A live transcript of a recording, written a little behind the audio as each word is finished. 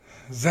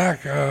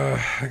Zach,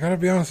 I gotta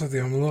be honest with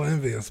you. I'm a little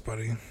envious,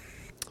 buddy.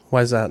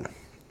 Why is that?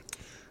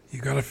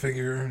 You got a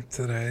figure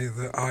today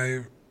that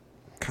I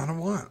kind of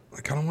want. I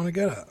kind of want to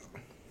get it.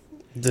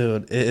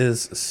 Dude, it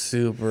is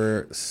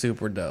super,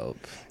 super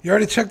dope. You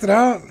already checked it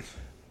out?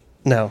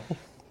 No.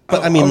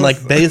 But I mean,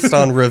 like, based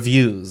on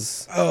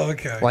reviews. Oh,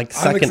 okay. Like,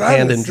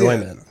 secondhand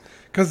enjoyment.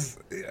 Because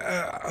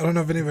I don't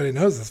know if anybody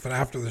knows this, but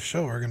after the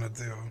show, we're going to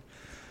do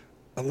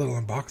a little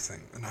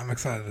unboxing. And I'm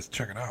excited to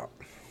check it out.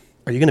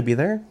 Are you going to be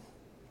there?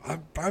 I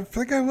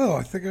think I will.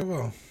 I think I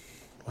will.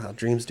 Wow,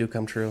 dreams do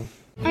come true.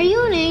 Are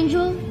you an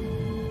angel?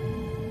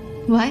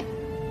 What?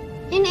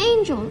 An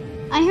angel.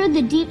 I heard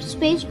the deep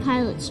space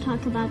pilots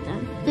talk about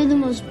them. They're the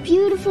most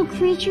beautiful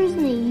creatures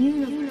in the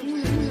universe.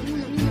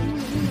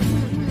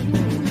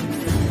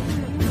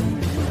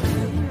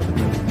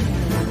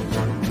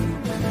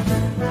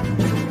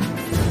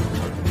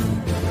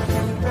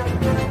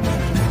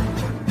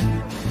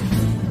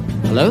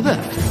 Hello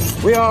there.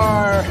 We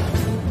are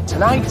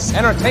tonight's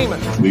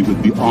entertainment. We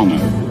would be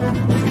honored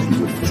if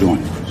you would join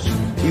us.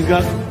 You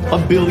got a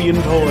billion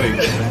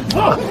toys.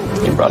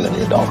 You brought in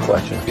the doll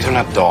collection. These are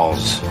not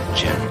dolls,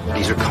 Jim.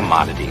 These are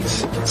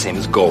commodities. Same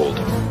as gold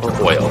or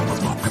oil.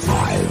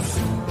 5,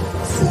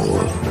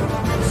 4,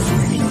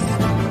 3, 2,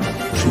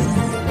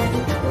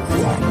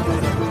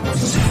 1,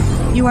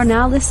 0. You are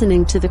now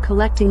listening to the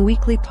Collecting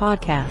Weekly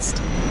podcast.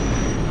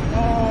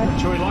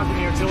 Shall we lock in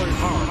the artillery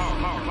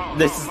power?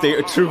 This is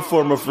the true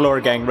form of Floor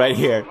Gang right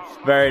here.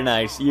 Very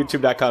nice.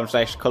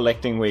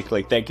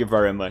 YouTube.com/collectingweekly. Thank you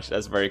very much.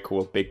 That's very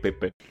cool. Big.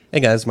 Hey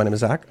guys, my name is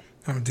Zach.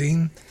 I'm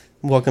Dean.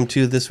 Welcome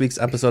to this week's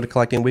episode of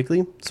Collecting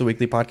Weekly. It's a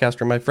weekly podcast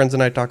where my friends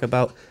and I talk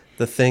about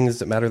the things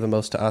that matter the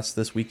most to us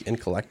this week in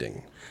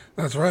collecting.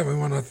 That's right. We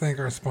want to thank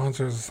our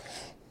sponsors,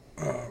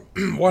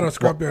 Water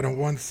Scrapyard and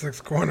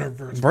 1/6 Corner.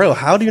 Bro,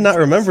 how do you not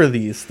remember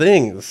these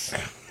things?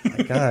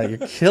 My God,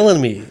 you're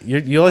killing me.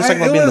 You always talk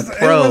about being the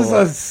pro,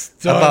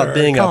 about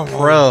being a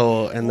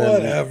pro, and then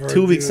whatever,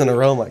 2 weeks in a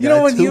row. My God, you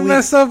know when you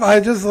mess up, I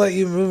just let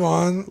you move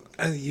on.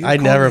 And I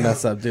never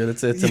mess up, dude.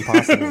 It's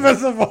impossible. You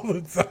mess up all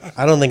the time.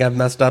 I don't think I've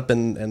messed up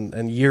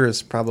in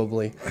years,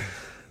 probably.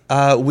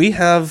 We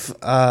have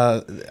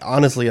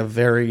honestly a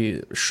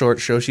very short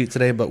show sheet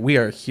today, but we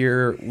are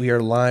here. We are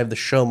live. The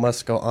show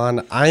must go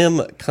on. I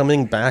am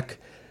coming back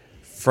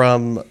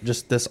from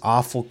just this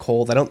awful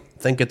cold. I don't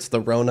think it's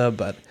the Rona,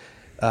 but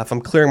if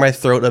I'm clearing my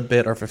throat a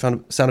bit or if I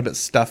sound a bit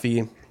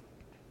stuffy,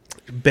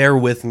 bear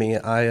with me.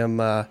 I am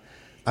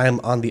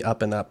on the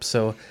up and up.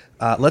 So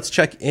let's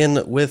check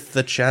in with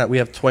the chat. We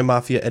have Toy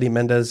Mafia, Eddie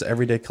Mendez,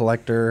 Everyday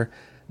Collector,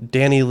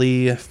 Danny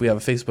Lee. We have a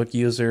Facebook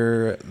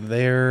user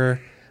there.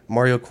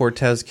 Mario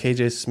Cortez,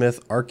 KJ Smith,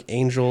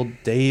 Archangel,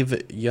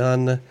 Dave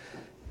Yun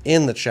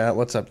in the chat.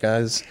 What's up,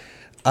 guys?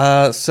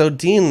 So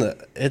Dean,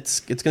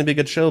 it's going to be a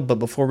good show, but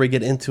before we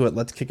get into it,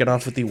 let's kick it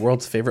off with the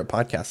world's favorite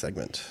podcast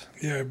segment.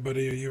 Yeah,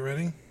 buddy, are you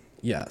ready?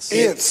 Yes.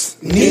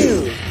 It's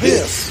new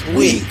this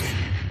week.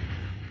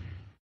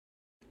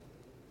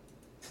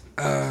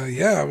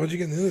 Yeah, what'd you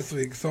get new this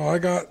week? So I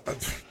got,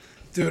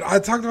 dude, I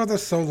talked about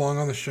this so long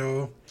on the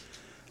show.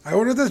 I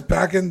ordered this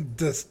back in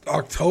this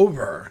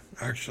October,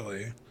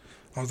 actually.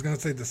 I was going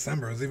to say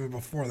December. It was even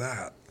before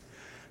that.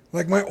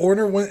 Like, my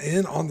order went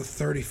in on the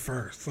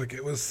 31st. Like,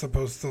 it was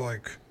supposed to,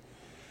 like...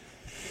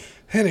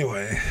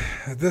 Anyway,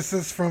 this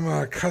is from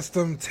a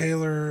Custom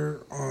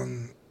Tailor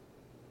on...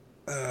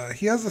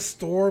 he has a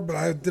store, but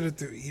I did it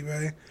through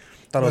eBay.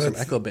 Thought it was from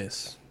Echo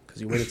Base, because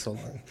you waited so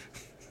long.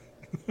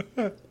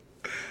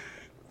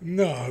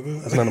 No.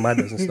 That's none of my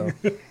business, though.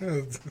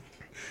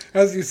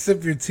 As you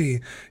sip your tea.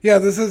 Yeah,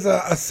 this is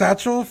a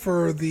satchel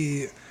for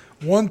the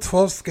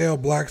 1/12 scale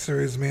Black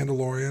Series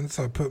Mandalorian.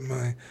 So I put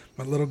my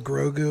little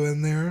Grogu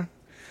in there.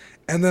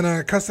 And then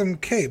a custom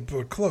cape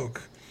or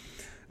cloak.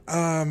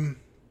 The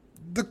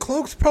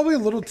cloak's probably a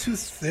little too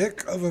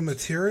thick of a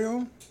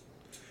material.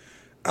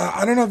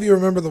 I don't know if you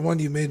remember the one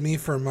you made me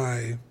for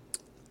my...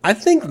 I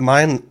think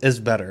mine is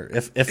better,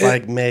 if I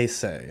may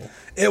say.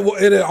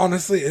 It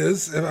honestly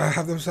is. If I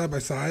have them side by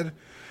side.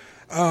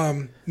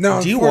 Now,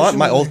 do you want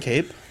my old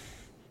cape?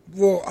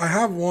 Well, I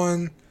have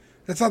one.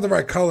 It's not the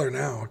right color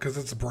now because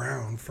it's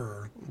brown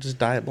for... Just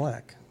dye it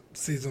black.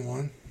 Season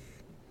 1.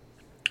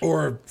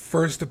 Or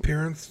first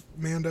appearance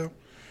Mando.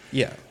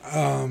 Yeah.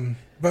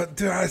 But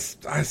dude, I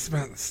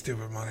spent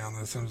stupid money on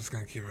this. I'm just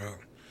going to keep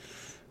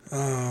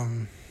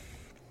it.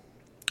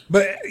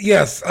 But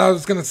yes, I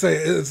was going to say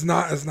it's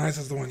not as nice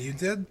as the one you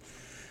did.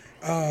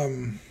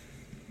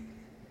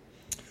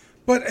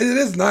 But it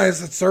is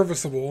nice. It's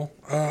serviceable.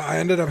 I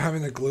ended up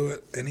having to glue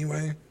it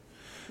anyway.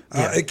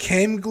 It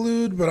came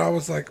glued, but I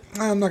was like,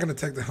 I'm not going to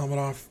take the helmet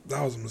off.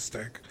 That was a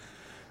mistake.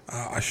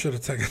 I should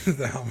have taken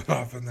the helmet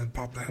off and then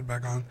popped the head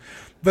back on.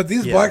 But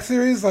these Black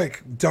Series,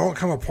 like, don't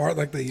come apart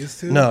like they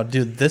used to. No,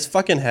 dude, this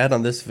fucking head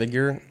on this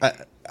figure,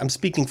 I'm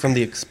speaking from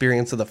the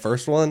experience of the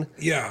first one.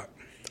 Yeah.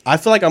 I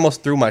feel like I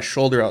almost threw my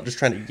shoulder out just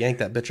trying to yank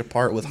that bitch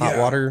apart with hot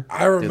water.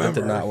 I remember. Dude,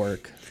 that did not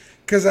work.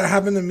 Because that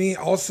happened to me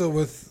also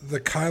with the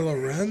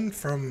Kylo Ren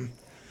from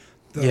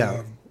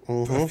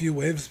a few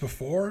waves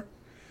before.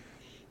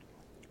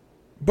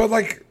 But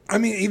like, I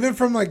mean, even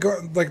from like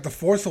the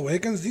Force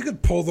Awakens, you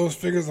could pull those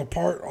figures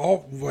apart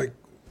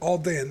all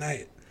day and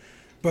night.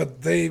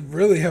 But they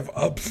really have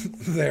upped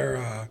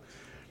their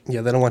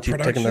yeah, they don't want you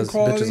taking those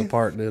quality. bitches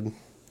apart, dude.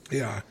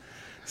 Yeah.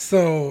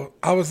 So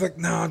I was like,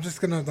 no, I'm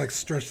just gonna like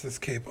stretch this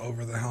cape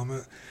over the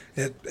helmet.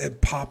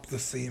 It popped the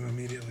seam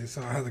immediately,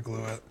 so I had to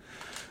glue it.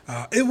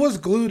 It was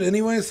glued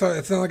anyway, so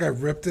it's not like I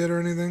ripped it or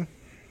anything.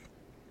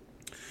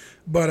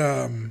 But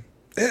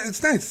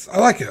it's nice. I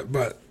like it,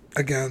 but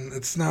again,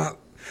 it's not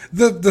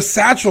the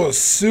satchel is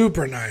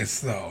super nice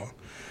though.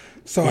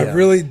 So I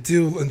really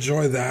do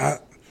enjoy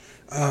that.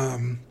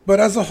 But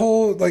as a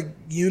whole, like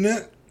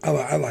unit,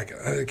 I like it.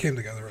 It came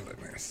together really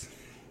nice.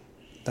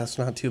 That's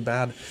not too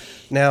bad.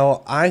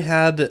 Now, I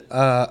had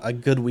a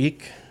good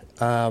week.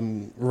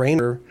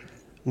 Rainer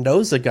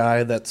knows a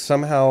guy that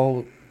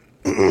somehow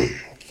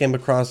came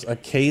across a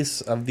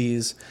case of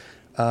these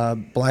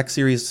Black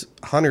Series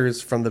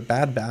Hunters from the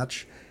Bad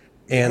Batch.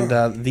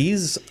 And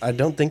these, I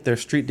don't think they're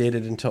street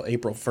dated until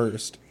April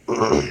 1st.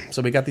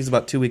 So we got these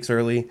about 2 weeks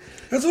early.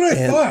 That's what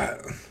I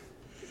thought.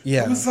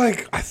 Yeah. I was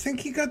like, I think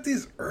he got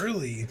these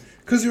early.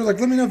 Because you were like,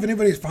 let me know if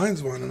anybody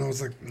finds one. And I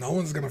was like, no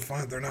one's going to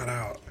find. They're not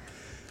out.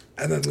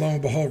 And then lo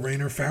and behold,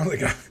 Rainer found the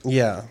guy.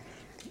 Yeah.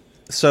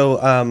 So,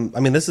 I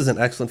mean, this is an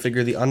excellent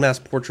figure. The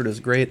unmasked portrait is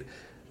great.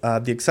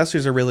 The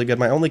accessories are really good.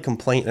 My only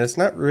complaint, and it's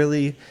not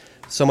really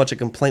so much a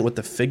complaint with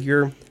the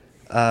figure,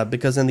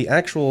 because in the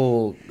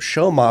actual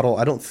show model,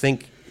 I don't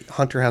think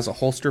Hunter has a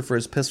holster for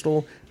his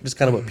pistol. It just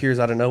kind of appears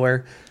out of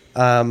nowhere.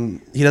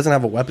 He doesn't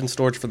have a weapon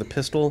storage for the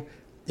pistol.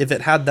 If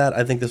it had that,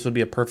 I think this would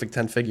be a perfect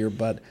 10 figure.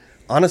 But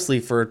honestly,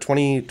 for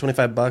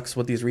 $20-25,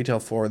 what these retail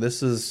for,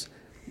 this is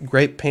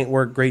great paint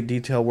work, great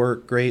detail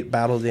work, great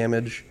battle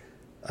damage.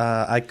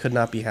 I could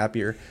not be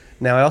happier.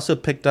 Now, I also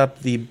picked up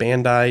the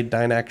Bandai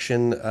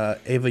Dynaction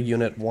Ava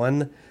Unit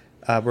 1.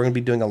 We're going to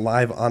be doing a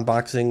live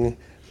unboxing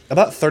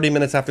about 30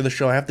 minutes after the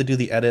show. I have to do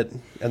the edit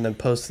and then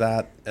post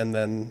that. And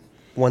then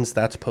once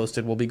that's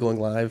posted, we'll be going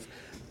live.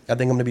 I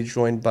think I'm going to be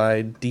joined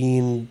by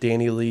Dean,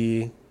 Danny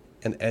Lee,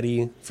 and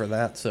Eddie for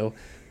that. So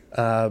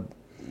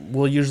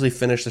we'll usually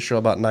finish the show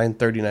about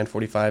 9:30,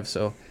 9:45.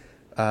 So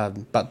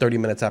about 30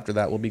 minutes after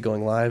that, we'll be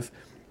going live.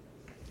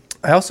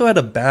 I also had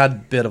a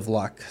bad bit of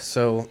luck.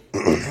 So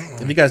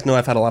if you guys know,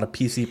 I've had a lot of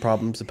PC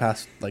problems the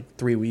past like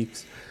 3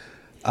 weeks.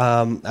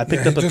 I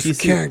picked up a PC. He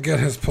just can't get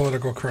his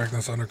political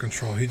correctness under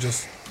control. He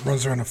just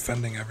runs around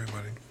offending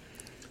everybody.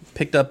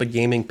 Picked up a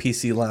gaming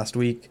PC last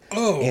week.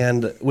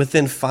 And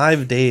within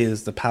 5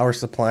 days, the power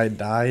supply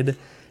died.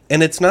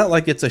 And it's not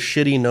like it's a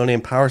shitty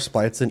no-name power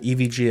supply. It's an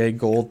EVGA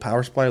Gold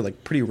power supply,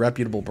 like pretty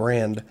reputable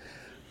brand.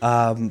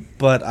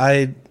 But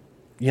I,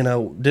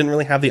 didn't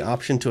really have the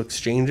option to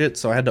exchange it,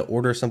 so I had to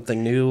order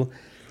something new.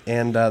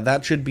 And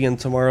that should be in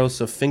tomorrow,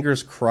 so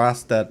fingers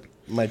crossed that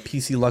my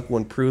PC luck will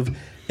improve.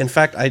 In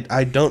fact,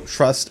 I don't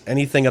trust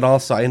anything at all,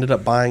 so I ended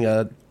up buying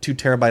a 2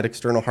 terabyte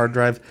external hard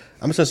drive.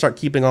 I'm just going to start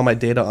keeping all my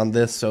data on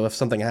this, so if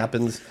something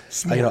happens,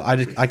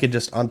 I could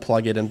just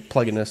unplug it and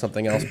plug it into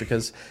something else,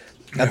 because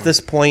at this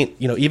point,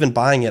 even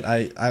buying it,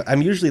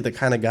 I'm usually the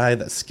kind of guy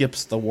that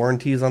skips the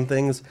warranties on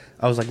things.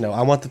 I was like, no,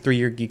 I want the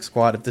 3-year Geek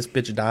Squad. If this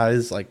bitch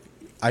dies, like,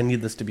 I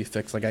need this to be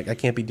fixed. Like, I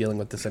can't be dealing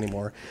with this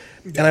anymore.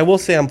 And I will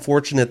say I'm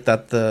fortunate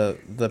that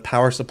the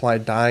power supply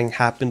dying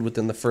happened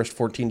within the first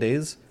 14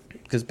 days,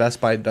 because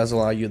Best Buy does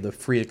allow you the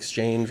free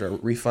exchange or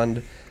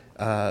refund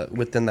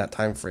within that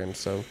time frame.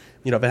 So,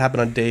 if it happened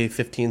on day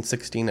 15,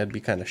 16, I'd be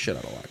kind of shit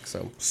out of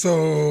luck.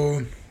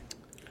 So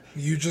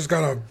you just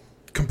got a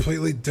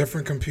completely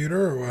different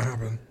computer, or what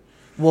happened?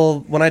 Well,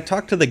 when I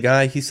talked to the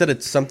guy, he said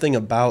it's something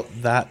about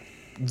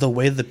the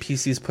way the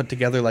PC's put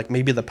together, like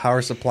maybe the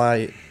power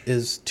supply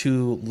is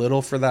too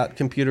little for that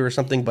computer or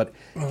something, but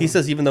he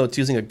says even though it's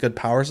using a good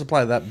power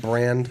supply, that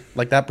brand,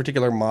 like that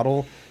particular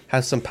model,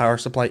 has some power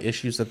supply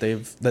issues that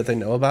they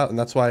know about, and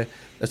that's why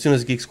as soon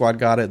as Geek Squad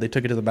got it, they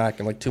took it to the back,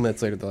 and like 2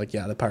 minutes later, they're like,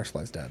 yeah, the power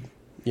supply's dead,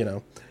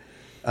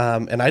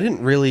 and I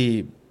didn't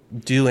really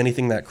do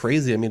anything that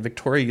crazy. I mean,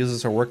 Victoria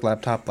uses her work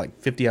laptop like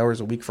 50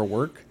 hours a week for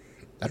work.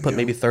 I put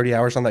maybe 30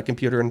 hours on that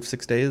computer in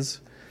 6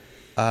 days.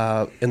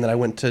 And then I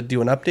went to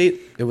do an update.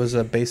 It was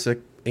a basic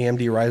AMD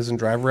Ryzen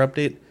driver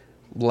update.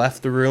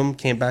 Left the room,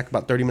 came back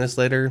about 30 minutes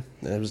later,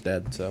 and it was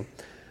dead. So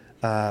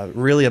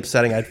really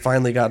upsetting. I'd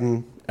finally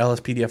gotten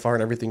LSPDFR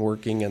and everything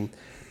working, and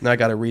now I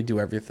got to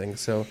redo everything.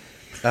 So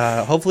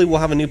hopefully we'll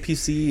have a new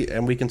PC,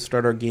 and we can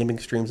start our gaming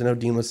streams. I know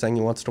Dean was saying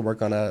he wants to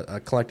work on a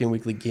Collecting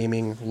Weekly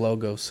gaming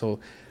logo, so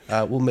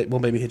we'll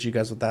maybe hit you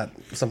guys with that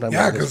sometime.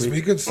 Yeah, because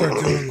we could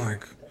start doing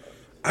like,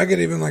 I could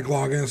even like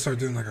log in and start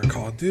doing like a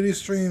Call of Duty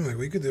stream. Like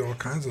we could do all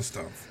kinds of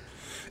stuff.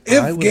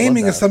 If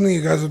gaming is something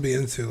you guys would be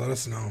into, let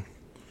us know.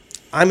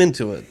 I'm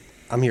into it.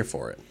 I'm here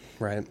for it.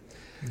 Right.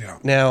 Yeah.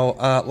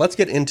 Now let's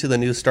get into the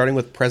news, starting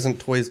with Present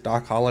Toys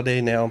Doc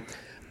Holliday. Now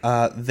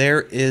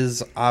there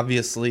is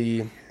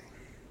obviously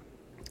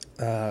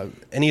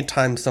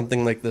anytime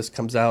something like this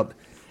comes out,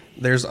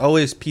 there's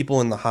always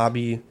people in the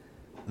hobby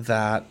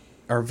that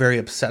are very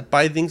upset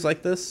by things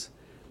like this,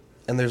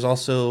 and there's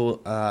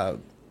also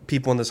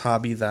people in this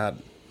hobby that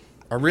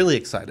are really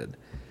excited.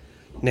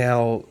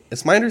 Now,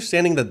 it's my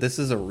understanding that this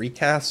is a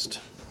recast,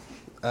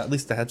 at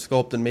least the head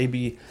sculpt, and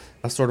maybe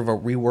a sort of a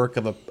rework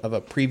of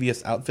a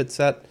previous outfit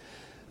set.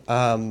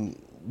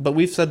 But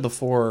we've said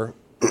before,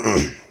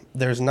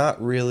 there's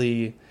not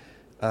really...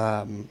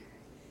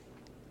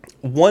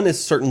 one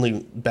is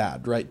certainly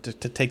bad, right,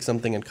 to take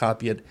something and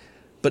copy it,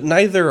 but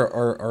neither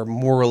are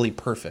morally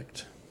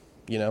perfect,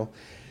 you know?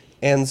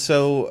 And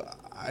so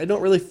I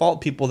don't really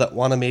fault people that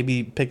want to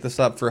maybe pick this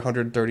up for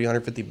 $130,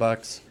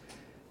 $150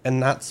 and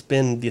not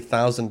spend the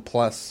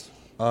 $1,000+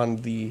 on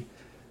the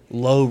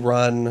low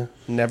run,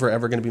 never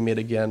ever going to be made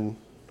again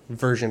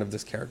version of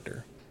this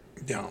character.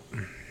 Yeah.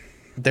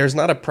 There's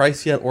not a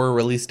price yet or a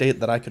release date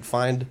that I could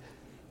find.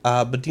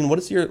 But Dean, what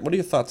are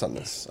your thoughts on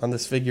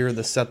this figure,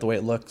 the set, the way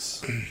it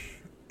looks,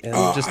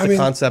 and just the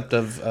concept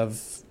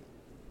of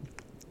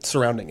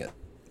surrounding it?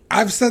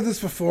 I've said this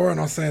before, and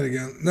I'll say it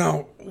again.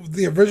 Now,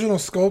 the original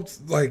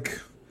sculpt, like,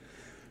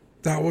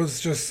 that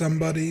was just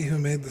somebody who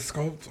made the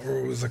sculpt, or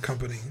it was a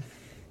company?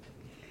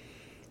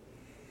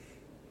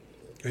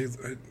 Can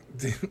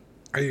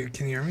you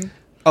hear me?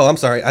 Oh, I'm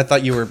sorry. I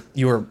thought you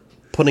were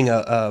putting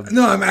a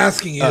no, I'm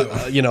asking you.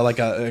 Like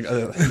I'm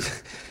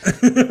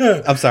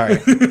sorry.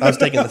 I was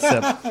taking the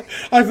sip.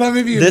 I thought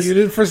maybe you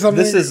muted for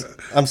something.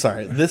 I'm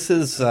sorry. This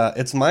is.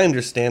 It's my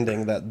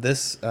understanding that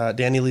this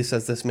Danny Lee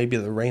says this may be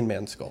the Rain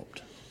Man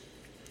sculpt.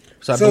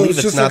 So I believe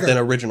it's not an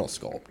original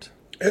sculpt.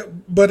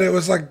 But it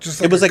was like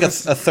just. Like it was like a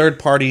third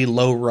party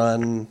low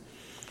run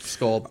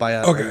sculpt by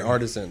an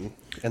artisan,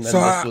 and then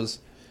this was.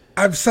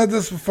 I've said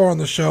this before on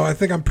the show. I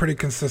think I'm pretty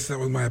consistent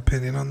with my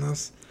opinion on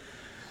this.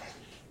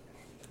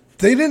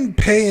 They didn't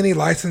pay any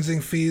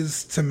licensing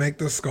fees to make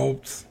the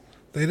sculpt.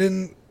 They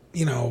didn't,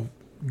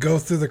 go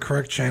through the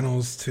correct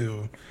channels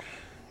to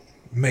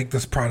make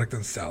this product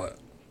and sell it.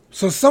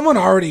 So someone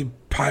already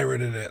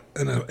pirated it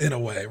in a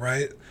way,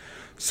 right?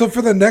 So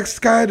for the next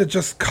guy to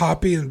just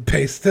copy and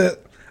paste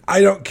it,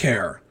 I don't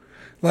care.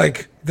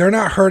 Like, they're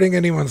not hurting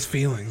anyone's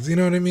feelings. You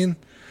know what I mean?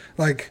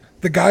 Like,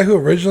 the guy who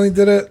originally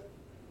did it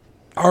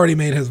already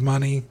made his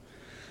money.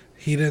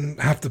 He didn't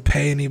have to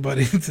pay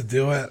anybody to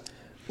do it.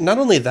 Not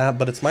only that,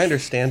 but it's my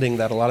understanding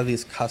that a lot of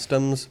these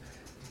customs,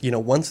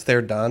 once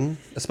they're done,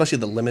 especially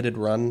the limited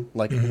run,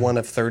 like one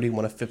of 30,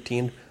 one of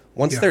 15,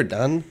 once they're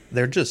done,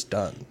 they're just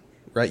done,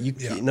 right?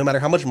 No matter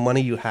how much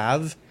money you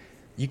have,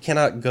 you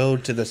cannot go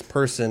to this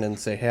person and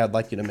say, hey, I'd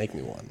like you to make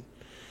me one.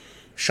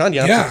 Sean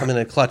Janssen coming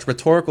in clutch.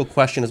 Rhetorical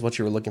question is what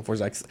you were looking for.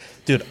 Zach.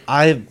 Dude,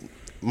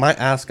 my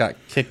ass got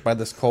kicked by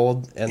this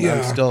cold, and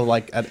I'm still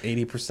like at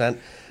 80%.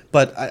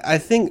 But I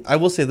think I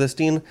will say this,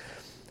 Dean,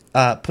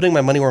 putting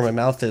my money where my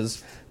mouth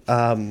is,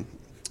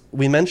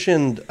 we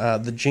mentioned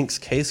the Jinx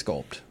K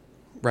sculpt,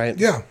 right?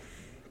 Yeah.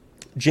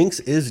 Jinx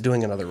is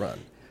doing another run.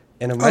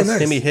 And if my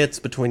stimmy hits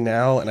between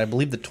now and I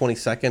believe the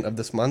 22nd of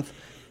this month,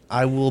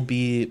 I will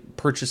be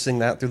purchasing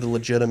that through the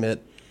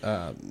legitimate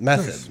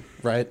method,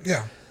 right?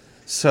 Yeah.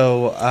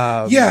 So...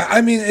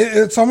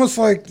 it's almost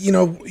like,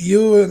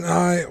 you and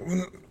I,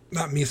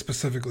 not me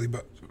specifically,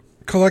 but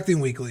Collecting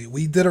Weekly,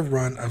 we did a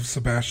run of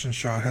Sebastian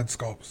Shaw head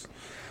sculpts.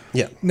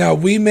 Yeah. Now,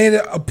 we made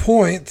it a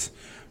point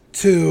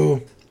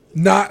to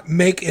not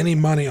make any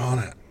money on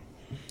it.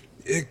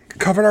 It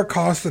covered our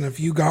costs, and if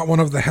you got one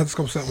of the head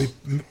sculpts that we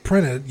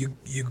printed, did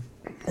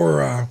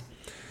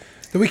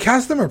we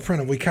cast them or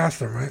print them? We cast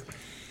them, right?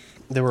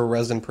 They were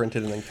resin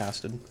printed and then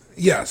casted.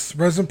 Yes,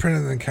 resin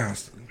printed and then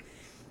casted.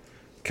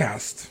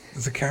 Cast.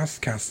 Is it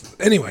cast? Cast.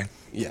 Anyway.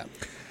 Yeah.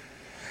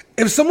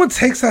 If someone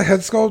takes that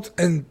head sculpt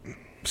and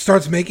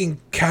starts making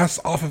casts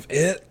off of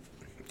it,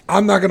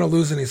 I'm not going to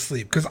lose any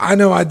sleep because I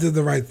know I did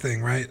the right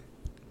thing, right?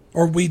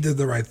 Or we did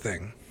the right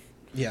thing.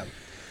 Yeah.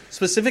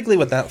 Specifically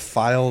with that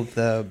file,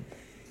 the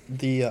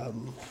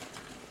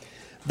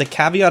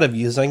caveat of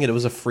using it, it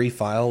was a free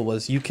file,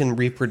 was you can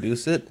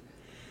reproduce it.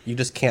 You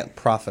just can't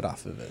profit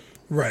off of it.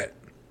 Right.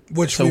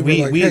 Which so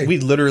we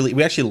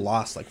actually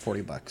lost like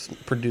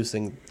 $40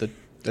 producing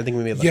I think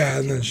we made like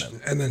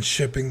and then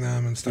shipping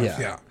them and stuff.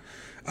 Yeah.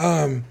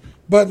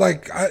 But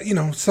like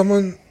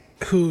someone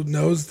who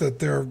knows that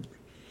they're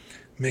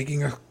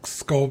making a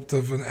sculpt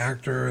of an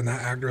actor and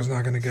that actor is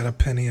not going to get a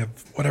penny of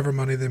whatever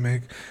money they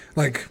make,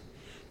 like,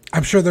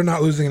 I'm sure they're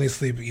not losing any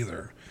sleep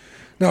either.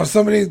 Now, if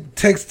somebody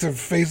takes to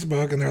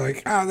Facebook and they're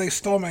like, they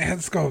stole my head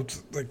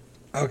sculpt. Like,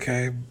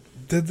 okay,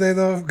 did they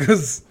though?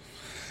 Because,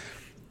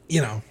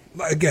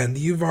 again,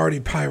 you've already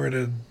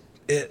pirated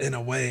it in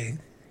a way.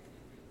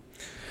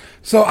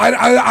 So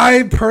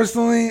I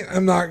personally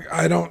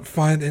I don't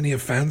find any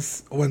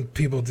offense when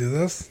people do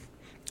this.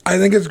 I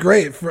think it's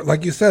great for,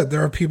 like you said,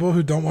 there are people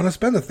who don't want to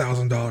spend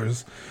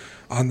 $1,000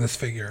 on this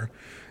figure,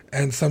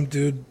 and some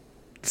dude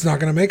is not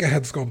going to make a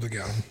head sculpt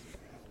again.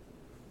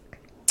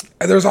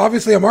 And there's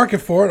obviously a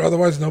market for it,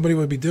 otherwise nobody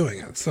would be doing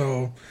it.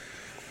 So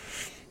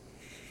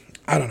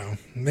I don't know.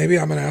 Maybe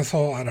I'm an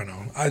asshole. I don't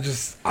know.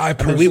 I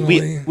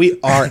personally we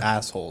are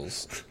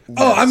assholes.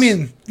 Oh, I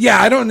mean,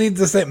 yeah. I don't need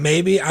to say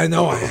maybe. I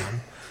know I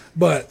am,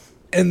 but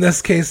in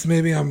this case,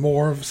 maybe I'm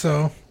more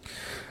so.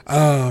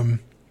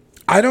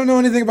 I don't know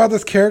anything about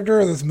this character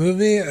or this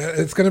movie.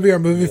 It's going to be our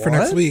movie for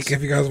next week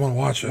if you guys want to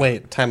watch it.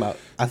 Wait, time out.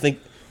 I think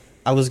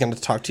I was going to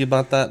talk to you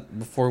about that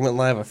before we went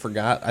live. I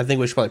forgot. I think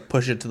we should probably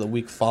push it to the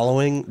week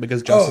following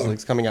because Justice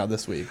League's coming out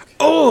this week.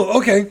 Oh,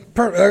 okay.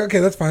 Okay,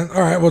 that's fine.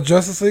 All right, well,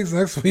 Justice League's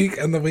next week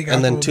and the week after.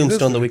 And then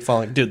Tombstone the week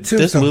following. Dude,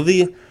 this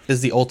movie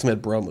is the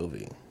ultimate bro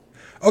movie.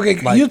 Okay,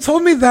 you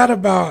told me that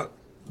about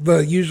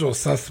The Usual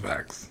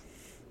Suspects.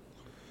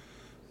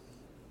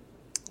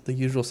 The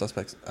Usual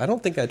Suspects. I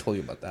don't think I told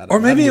you about that. Or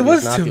maybe it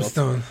was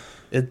Tombstone.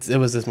 It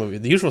was this movie.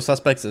 The Usual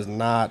Suspects is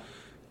not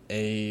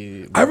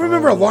a... I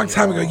remember a long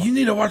time ago, you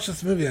need to watch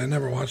this movie. I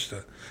never watched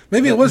it.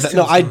 Maybe it was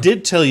Tombstone. No, I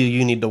did tell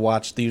you need to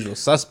watch The Usual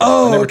Suspects.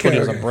 Oh, I never okay, told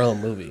you it was a bro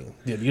movie.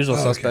 Dude, The Usual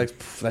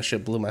Suspects, that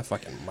shit blew my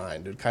fucking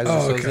mind, dude. Kaiser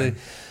Soze.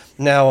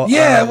 Now...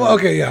 Yeah,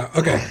 okay.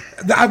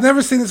 I've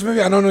never seen this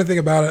movie. I don't know anything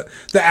about it.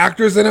 The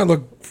actors in it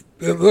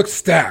look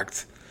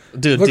stacked.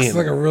 Dude, looks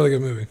like a really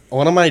good movie.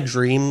 One of my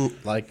dream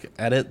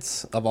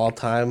edits of all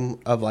time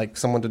of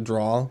someone to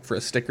draw for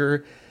a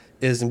sticker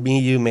is me,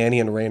 you, Manny,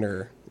 and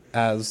Rainer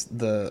as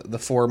the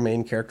four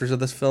main characters of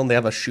this film. They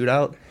have a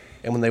shootout,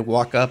 and when they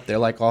walk up,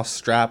 they're all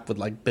strapped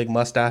with big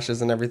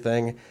mustaches and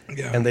everything,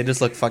 and they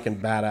just look fucking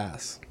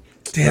badass.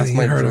 Danny, that's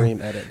my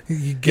dream edit.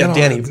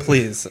 Danny,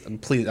 please,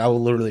 I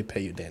will literally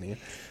pay you, Danny.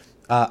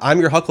 I'm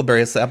Your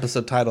Huckleberry. It's the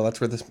episode title.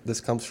 That's where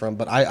this comes from.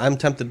 But I'm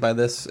tempted by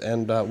this,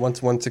 and once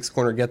 16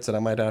 Corner gets it, I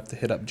might have to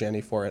hit up Jenny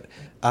for it.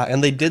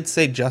 And they did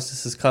say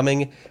Justice is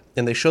coming,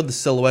 and they showed the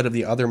silhouette of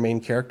the other main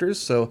characters.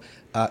 So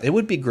it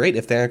would be great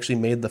if they actually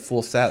made the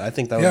full set. I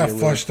think that would be really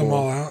flushed cool. them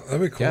all out.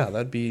 That'd be cool. Yeah,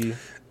 that'd be...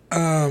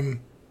 Michael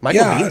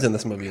Biehn's in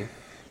this movie.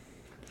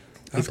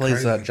 He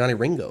plays Johnny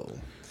Ringo.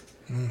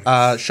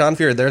 Sean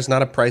Fear, there's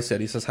not a price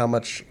yet. He says, how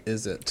much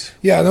is it?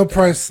 Yeah, no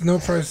price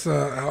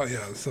out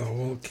yet, so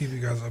we'll keep you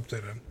guys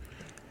updated.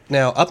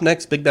 Now, up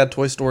next, Big Bad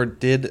Toy Store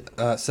did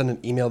send an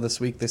email this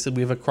week. They said,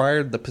 we've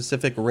acquired the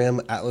Pacific Rim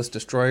Atlas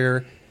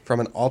Destroyer from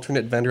an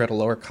alternate vendor at a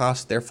lower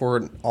cost.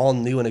 Therefore, all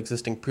new and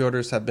existing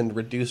pre-orders have been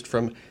reduced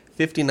from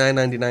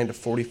 $59.99 to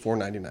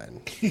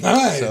 $44.99.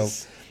 Nice.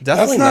 So,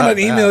 definitely that's not an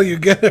email you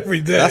get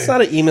every day. That's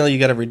not an email you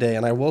get every day,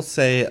 and I will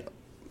say...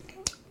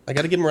 I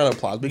got to give them a round of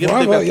applause. We give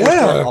Big Bad Toy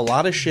Store a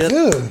lot of shit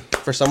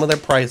for some of their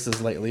prices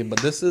lately, but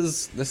this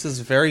is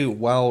very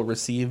well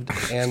received.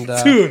 And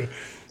dude,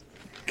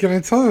 can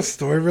I tell a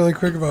story really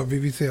quick about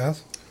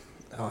BBTS?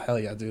 Oh hell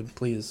yeah, dude!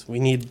 Please, we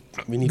need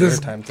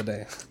airtime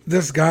today.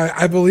 This guy,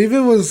 I believe it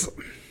was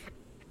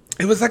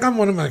on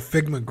one of my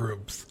Figma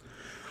groups.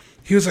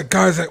 He was like,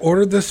 guys, I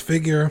ordered this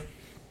figure,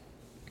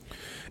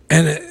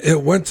 and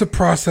it went to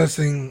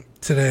processing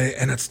today,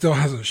 and it still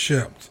hasn't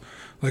shipped.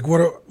 Like,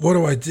 what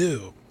do I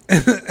do?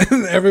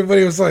 And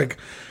everybody was like,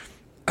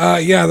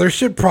 their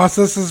ship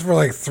processes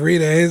for 3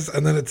 days,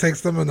 and then it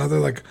takes them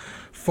another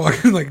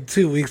fucking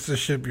 2 weeks to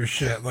ship your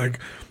shit.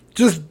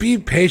 Just be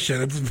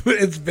patient.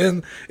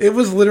 It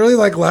was literally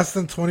less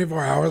than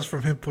 24 hours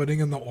from him putting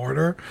in the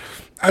order.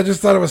 I just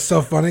thought it was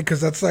so funny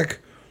because that's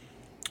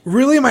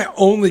really my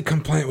only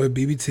complaint with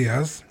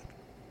BBTS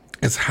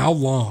is how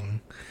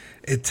long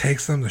it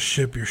takes them to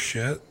ship your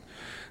shit.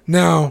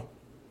 Now,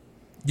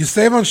 you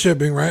save on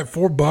shipping, right?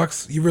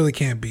 $4, you really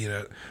can't beat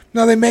it.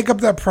 Now, they make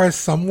up that price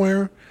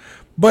somewhere,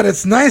 but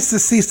it's nice to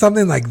see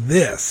something like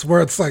this,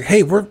 where it's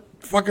hey, we're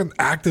fucking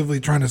actively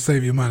trying to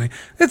save you money.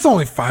 It's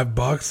only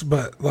 $5,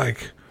 but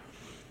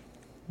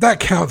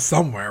that counts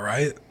somewhere,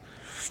 right?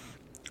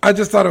 I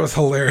just thought it was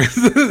hilarious.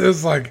 It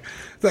was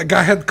that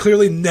guy had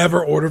clearly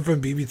never ordered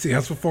from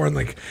BBTS before,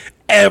 and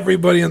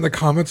everybody in the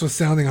comments was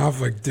sounding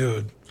off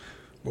dude,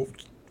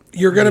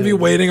 you're going to be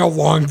waiting a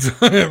long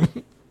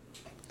time.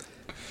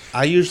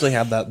 I usually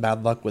have that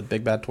bad luck with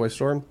Big Bad Toy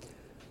Store,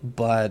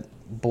 but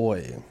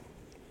boy,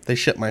 they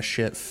ship my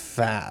shit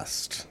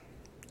fast.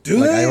 Do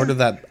they?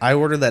 I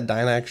ordered that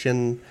Dine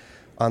Action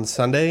on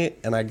Sunday,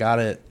 and I got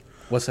it.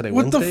 What's today?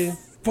 Wednesday? What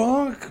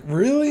the fuck?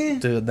 Really?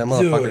 Dude, them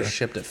motherfuckers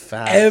shipped it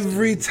fast.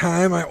 Every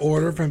time I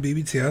order from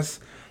BBTS,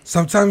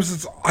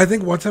 sometimes I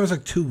think one time it was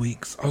 2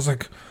 weeks. I was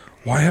like,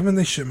 why haven't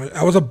they shipped it?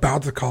 I was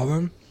about to call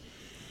them.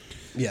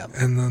 Yeah.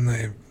 And then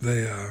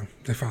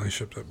they finally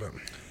shipped it, but...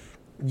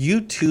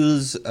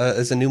 U2's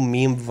is a new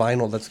meme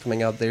vinyl that's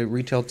coming out. They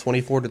retail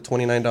 $24 to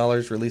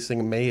 $29,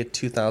 releasing May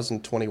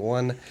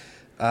 2021. It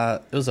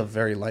was a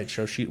very light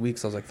show sheet week,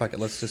 so I was like, fuck it,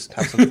 let's just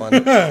have some fun.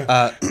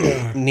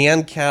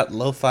 Nyan Cat,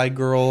 Lo-Fi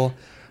Girl,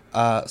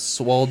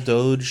 Swole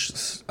Doge,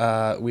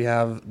 we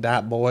have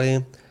Dat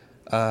Boy,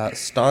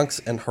 Stonks,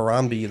 and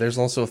Harambe. There's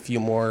also a few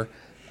more,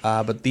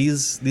 but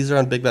these are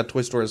on Big Bad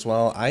Toy Store as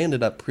well. I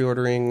ended up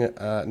pre-ordering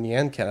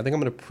Nyan Cat. I think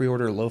I'm going to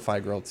pre-order Lo-Fi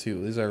Girl,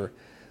 too. These are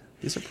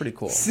pretty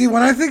cool. See,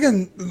 when I think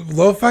of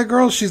Lo-Fi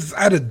Girl, she's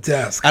at a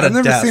desk. I've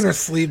never seen her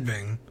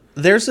sleeping.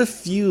 There's a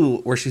few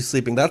where she's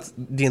sleeping. That's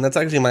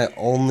actually my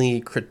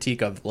only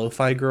critique of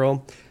Lo-Fi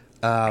Girl.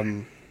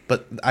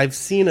 But I've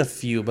seen a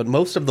few, but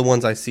most of the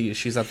ones I see,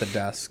 she's at the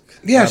desk.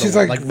 Yeah, she's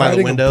by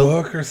the window.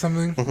 A book or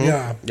something. Mm-hmm.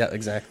 Yeah. Yeah,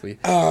 exactly.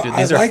 Dude,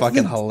 these are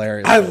fucking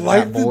hilarious. I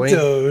like the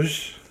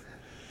Doge.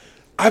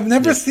 I've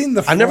never seen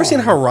the frog. I've never seen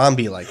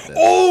Harambe like this.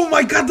 Oh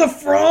my god, the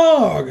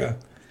frog!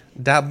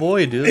 That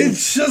boy, dude. It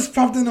just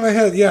popped into my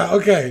head. Yeah,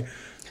 okay.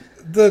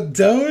 The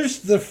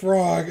Doge, the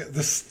Frog,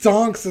 the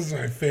Stonks is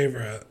my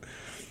favorite.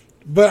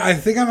 But I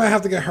think I might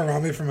have to get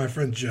Harambe from my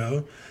friend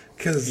Joe.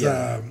 Because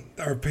our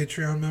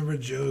Patreon member,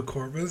 Joe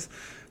Corbus,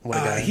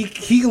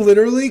 he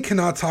literally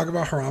cannot talk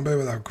about Harambe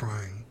without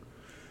crying.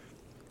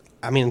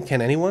 I mean,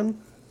 can anyone?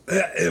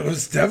 It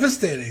was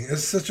devastating.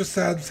 It's such a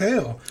sad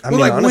tale. I mean,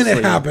 like honestly, when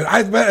it happened,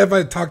 I bet if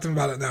I talked to him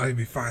about it now, he'd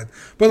be fine.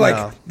 But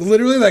like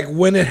literally, like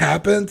when it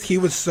happened, he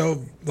was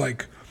so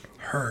like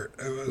hurt.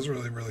 It was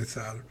really, really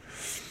sad.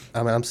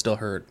 I mean, I'm still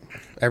hurt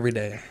every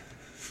day.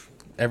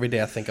 Every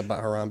day I think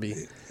about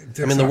Harambe.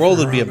 I mean, the world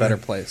would be a better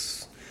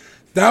place.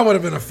 That would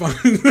have been a fun.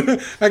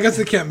 I guess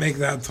they can't make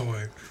that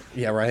toy.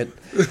 Yeah, right.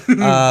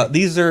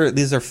 These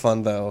are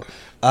fun though.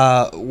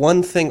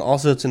 One thing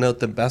also to note: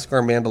 the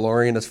Beskar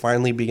Mandalorian is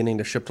finally beginning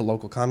to ship to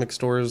local comic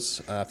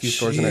stores. A few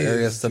stores in our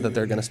area said that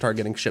they're going to start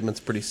getting shipments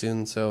pretty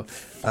soon. So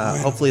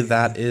hopefully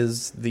that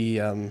is the.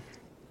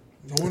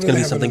 It's going to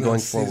be something going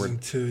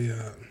forward.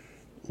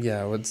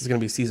 Yeah, well, it's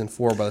going to be season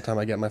 4 by the time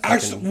I get my.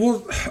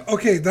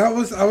 Okay, I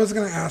was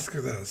going to ask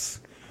her this.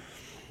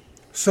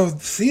 So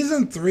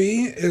season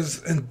 3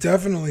 is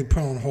indefinitely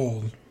put on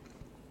hold.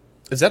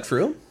 Is that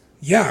true?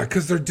 Yeah,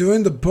 because they're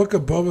doing the Book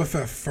of Boba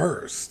Fett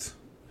first.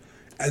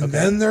 And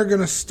then they're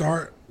going to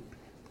start,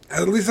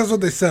 at least that's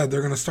what they said,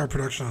 they're going to start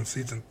production on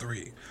season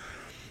 3.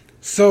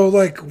 So,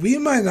 like, we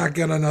might not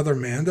get another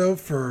Mando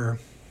for,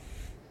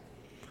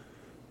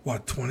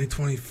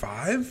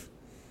 2025?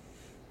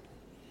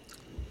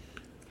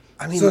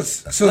 I mean, so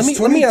it's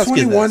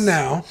 2021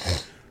 now.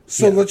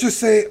 So let's just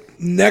say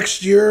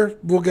next year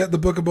we'll get the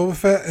Book of Boba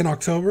Fett in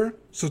October.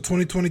 So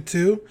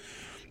 2022.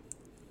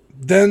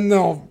 Then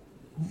they'll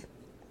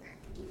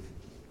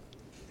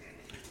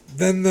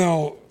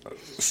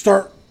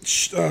start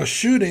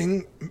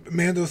shooting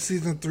Mando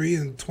season 3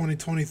 in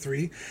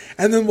 2023,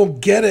 and then we'll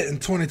get it in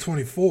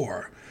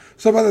 2024.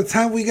 So by the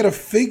time we get a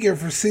figure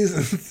for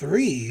season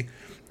 3,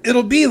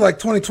 it'll be like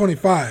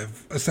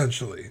 2025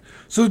 essentially.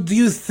 So do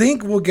you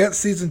think we'll get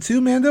season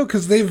 2 Mando?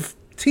 Because they've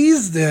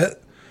teased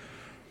it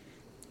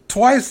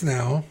twice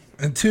now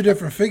in 2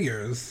 different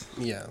figures.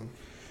 Yeah,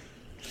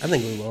 I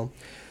think we will.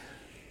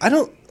 I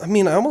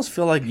almost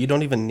feel like you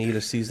don't even need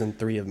a season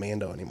 3 of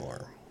Mando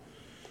anymore.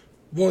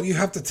 Well, you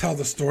have to tell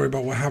the story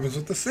about what happens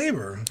with the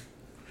saber.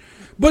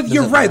 But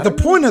you're right. The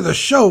point of the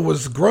show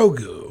was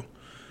Grogu.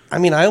 I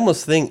mean, I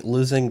almost think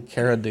losing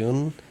Cara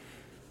Dune,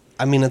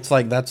 I mean, it's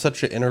like that's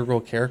such an integral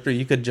character.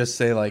 You could just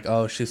say like,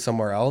 oh, she's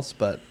somewhere else.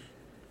 But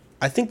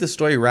I think the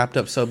story wrapped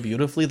up so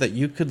beautifully that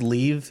you could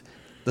leave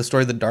the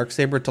story of the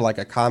Darksaber to like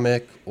a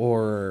comic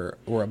or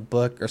a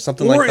book or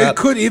something like that. Or it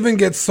could even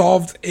get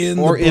solved in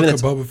the Book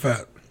of Boba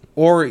Fett.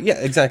 Or, yeah,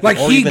 exactly. Like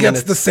he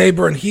gets the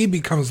saber and he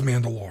becomes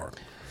Mandalore.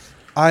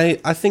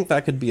 I think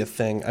that could be a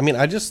thing. I mean,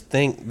 I just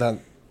think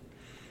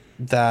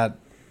that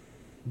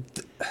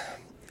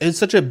it's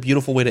such a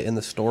beautiful way to end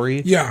the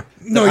story. Yeah,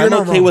 no, you're I'm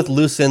not okay wrong. with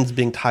loose ends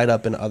being tied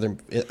up in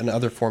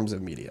other forms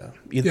of media.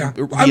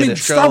 I mean,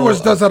 Star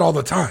Wars does that all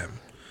the time.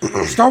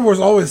 Star Wars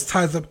always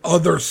ties up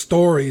other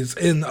stories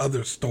in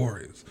other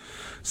stories,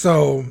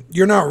 so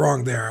you're not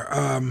wrong there.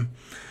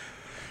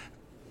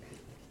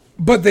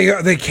 But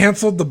they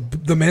canceled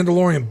the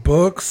Mandalorian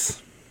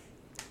books.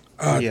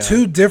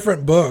 2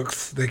 different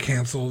books they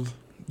canceled.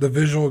 The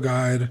visual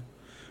guide,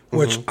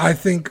 which I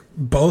think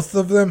both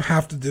of them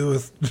have to do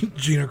with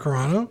Gina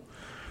Carano.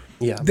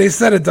 Yeah. They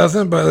said it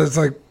doesn't, but it's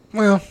like,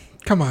 well,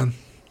 come on.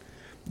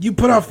 You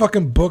put out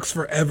fucking books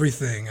for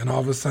everything, and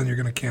all of a sudden you're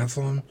going to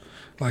cancel them?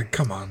 Like,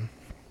 come on.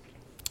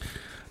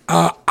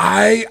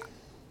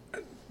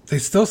 They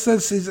still said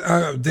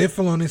Dave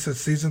Filoni said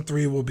season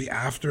 3 will be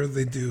after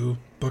they do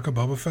Book of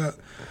Boba Fett,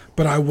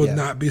 but I would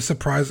not be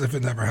surprised if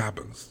it never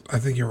happens. I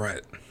think you're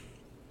right.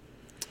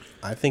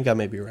 I think I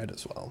may be right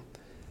as well.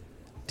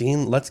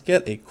 Dean, let's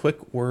get a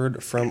quick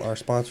word from our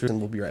sponsors, and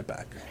we'll be right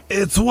back.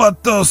 It's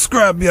Watto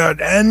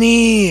Scrapyard,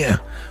 Annie.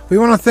 We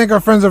want to thank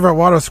our friends over at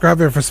Watto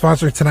Scrapyard for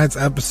sponsoring tonight's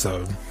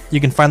episode. You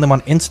can find them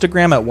on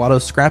Instagram at Watto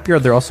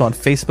Scrapyard. They're also on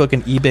Facebook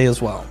and eBay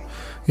as well.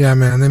 Yeah,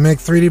 man. They make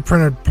 3D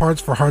printed parts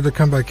for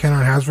hard-to-come-by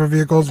Kenner Hasbro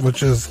vehicles,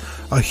 which is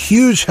a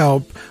huge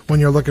help when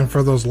you're looking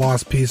for those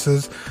lost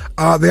pieces.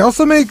 They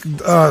also make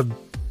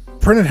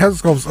printed head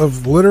sculpts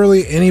of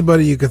literally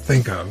anybody you could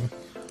think of.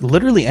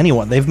 Literally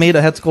anyone. They've made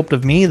a head sculpt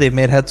of me. They've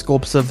made head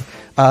sculpts of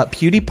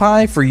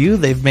PewDiePie for you.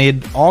 They've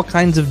made all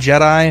kinds of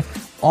Jedi,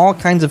 all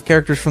kinds of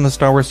characters from the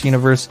Star Wars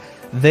universe.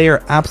 They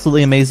are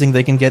absolutely amazing.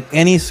 They can get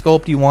any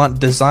sculpt you want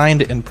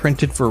designed and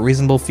printed for a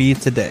reasonable fee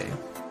today.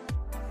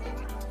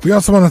 We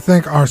also want to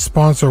thank our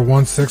sponsor,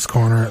 16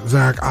 Corner.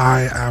 Zach,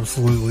 I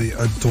absolutely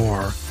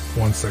adore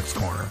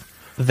 16 Corner.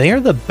 They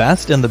are the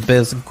best in the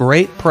biz.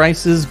 Great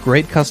prices,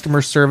 great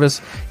customer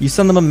service. You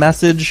send them a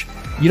message,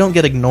 you don't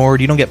get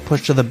ignored, you don't get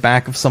pushed to the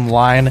back of some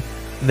line.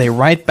 They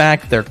write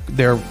back,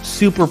 they're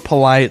super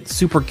polite,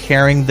 super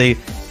caring, they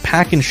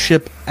pack and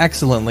ship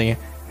excellently.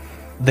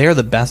 They're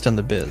the best in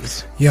the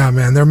biz. Yeah,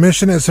 man. Their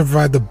mission is to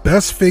provide the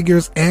best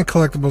figures and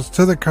collectibles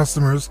to their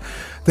customers.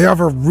 They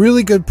offer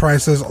really good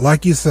prices.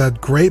 Like you said,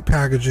 great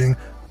packaging,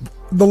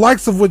 the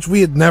likes of which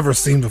we had never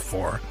seen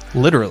before.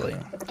 Literally.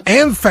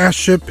 And fast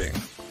shipping.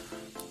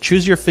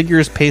 Choose your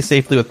figures, pay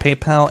safely with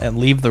PayPal, and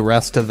leave the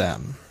rest to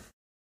them.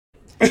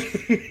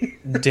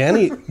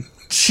 Danny,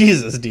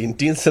 Jesus, Dean.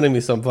 Dean's sending me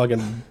some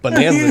fucking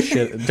bonanza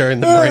shit during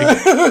the break.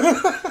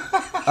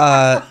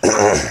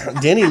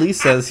 Danny Lee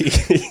says he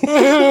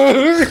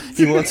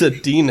wants a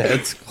Dean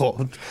head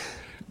sculpt.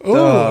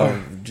 Oh,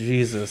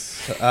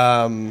 Jesus.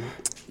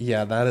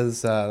 Yeah,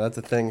 that's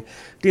a thing.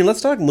 Dean,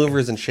 let's talk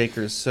movers and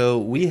shakers. So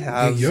we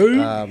have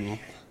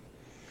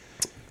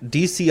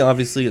DC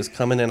obviously is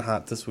coming in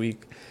hot this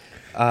week.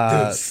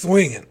 Dude,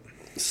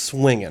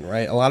 swinging,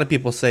 right? A lot of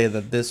people say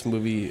that this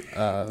movie,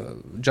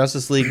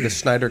 Justice League, the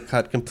Snyder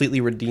Cut, completely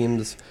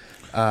redeems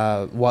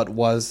what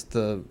was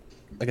the,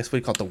 I guess what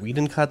you call it, the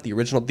Whedon Cut, the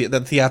original,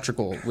 the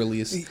theatrical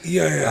release.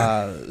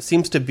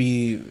 Seems to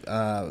be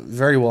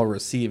very well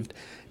received.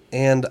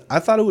 And I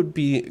thought it would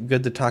be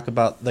good to talk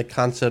about the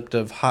concept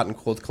of hot and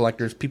cold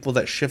collectors, people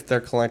that shift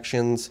their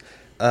collections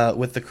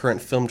with the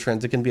current film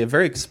trends. It can be a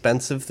very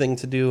expensive thing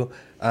to do,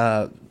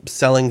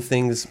 selling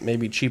things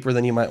maybe cheaper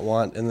than you might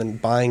want, and then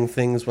buying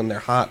things when they're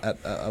hot at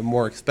a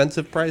more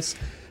expensive price.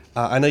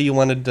 I know you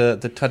wanted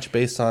to touch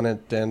base on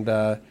it, and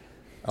I'll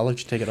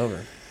let you take it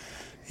over.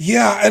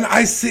 Yeah, and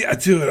I see,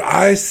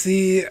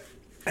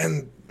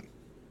 and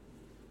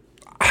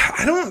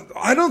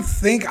I don't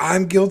think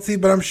I'm guilty,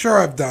 but I'm sure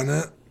I've done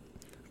it.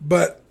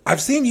 But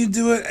I've seen you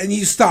do it, and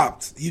you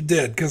stopped. You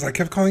did, because I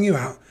kept calling you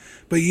out.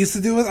 But you used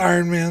to do it with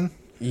Iron Man.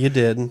 You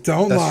did.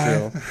 Don't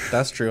lie. True.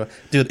 That's true.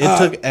 Dude, it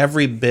took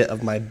every bit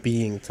of my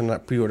being to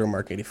not pre-order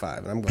Mark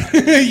 85, and I'm glad.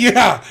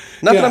 Yeah.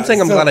 Not that I'm saying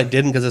I'm glad I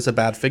didn't because it's a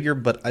bad figure,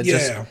 but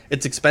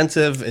it's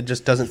expensive. It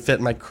just doesn't fit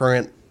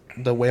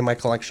the way my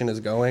collection is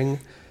going.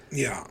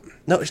 Yeah.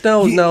 No.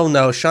 Sean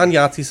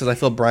Yahtzee says, I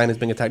feel Brian is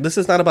being attacked. This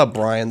is not about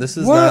Brian. This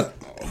is not...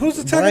 Who's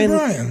attacking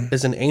Brian?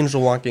 Is an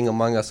angel walking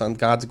among us on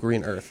God's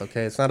green earth,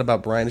 okay? It's not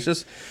about Brian. It's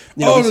just...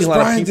 does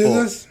Brian do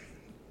this?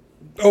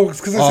 Oh, it's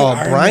because I said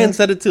Iron Brian Man?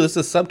 said it too. It's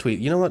a subtweet.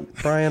 You know what,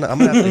 Brian? I'm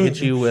going to have to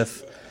hit you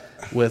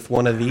with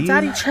one of these.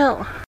 Daddy,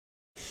 chill.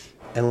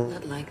 And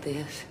not like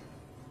this.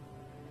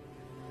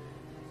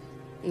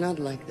 Not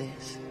like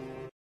this.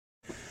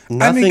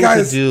 Nothing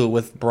to do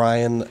with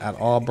Brian at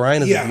all.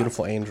 Brian is a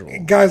beautiful angel.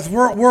 Guys,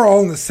 we're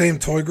all in the same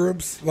toy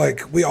groups.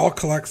 Like, we all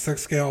collect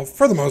 6-scale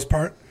for the most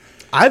part.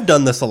 I've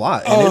done this a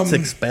lot, and it's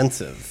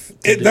expensive.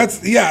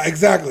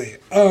 Exactly.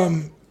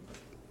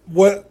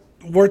 What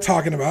we're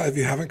talking about, if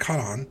you haven't caught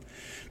on,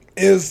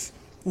 is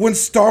when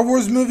Star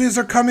Wars movies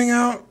are coming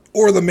out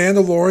or the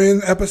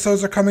Mandalorian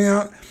episodes are coming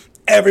out,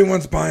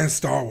 everyone's buying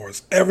Star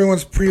Wars.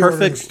 Everyone's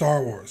pre-ordering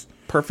Star Wars.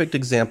 Perfect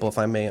example, if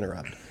I may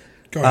interrupt.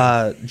 Go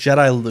ahead.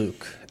 Jedi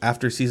Luke,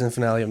 after season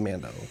finale of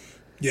Mando.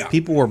 Yeah.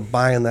 People were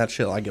buying that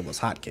shit like it was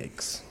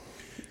hotcakes.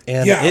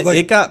 And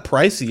it got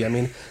pricey. I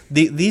mean,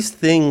 these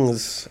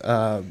things,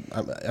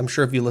 I'm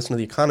sure if you listen to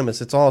The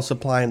Economist, it's all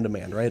supply and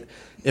demand, right?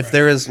 If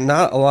there is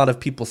not a lot of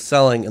people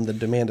selling and the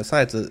demand is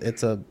high,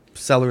 it's a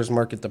seller's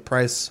market. The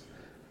price,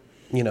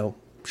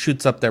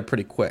 shoots up there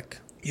pretty quick.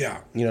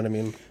 Yeah. You know what I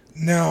mean?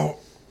 Now,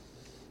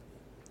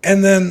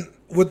 and then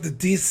with the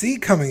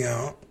DC coming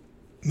out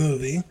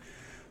movie,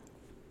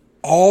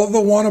 all the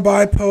wanna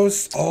buy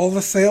posts, all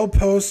the sale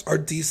posts are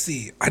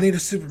DC. I need a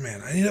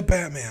Superman. I need a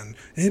Batman.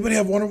 Anybody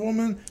have Wonder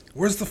Woman?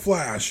 Where's the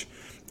Flash?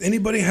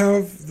 Anybody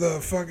have the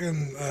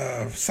fucking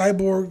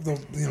Cyborg?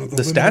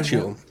 The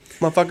statue.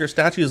 Motherfucker,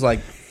 statue is like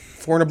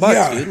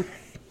 $400, dude.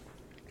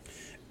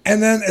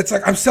 And then it's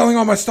like, I'm selling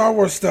all my Star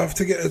Wars stuff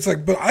to get. It's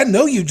like, but I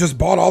know you just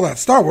bought all that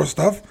Star Wars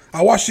stuff.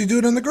 I watched you do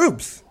it in the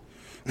groups.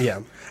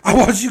 Yeah. I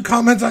watched you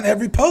comment on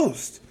every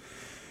post.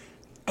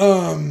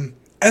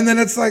 And then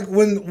it's like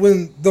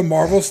when the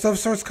Marvel stuff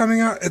starts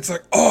coming out, it's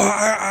like,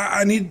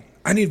 I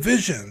need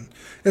Vision.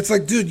 It's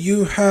like, dude,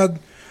 you had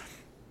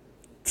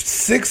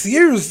 6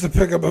 years to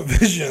pick up a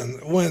Vision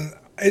when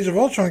Age of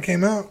Ultron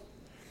came out.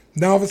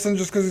 Now all of a sudden,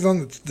 just because he's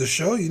on the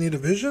show, you need a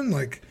Vision?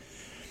 Like,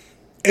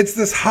 it's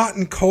this hot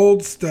and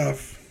cold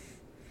stuff.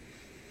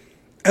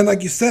 And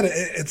like you said,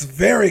 it's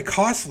very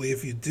costly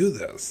if you do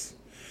this.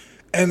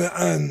 And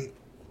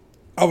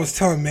I was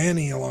telling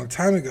Manny a long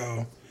time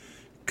ago,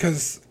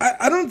 because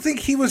I don't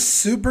think he was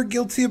super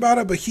guilty about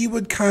it, but he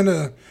would kind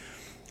of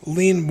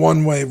lean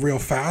one way real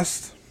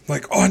fast.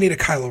 Like, I need a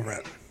Kylo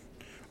Ren.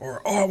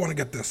 Or, I want to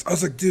get this. I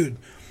was like, dude,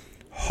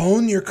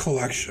 hone your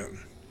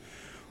collection.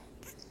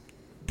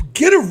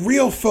 Get a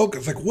real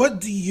focus. Like, what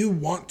do you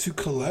want to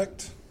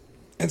collect?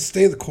 And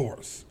stay the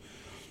course.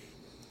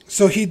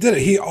 So he did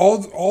it.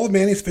 All of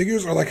Manny's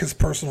figures are like his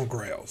personal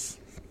grails.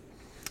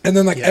 And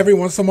then every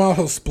once in a while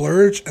he'll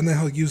splurge, and then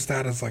he'll use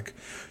that as like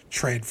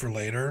trade for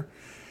later.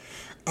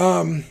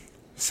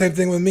 Same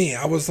thing with me.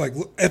 I was like,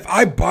 if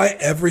I buy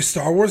every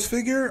Star Wars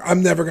figure,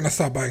 I'm never going to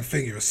stop buying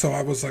figures. So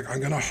I was like, I'm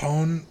going to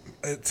hone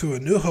it to A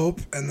New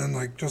Hope, and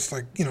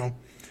then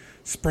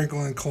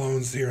sprinkle in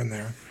clones here and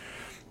there.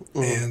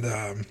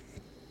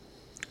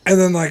 And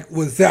then like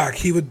with Zach,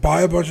 he would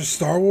buy a bunch of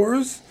Star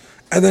Wars,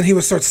 and then he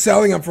would start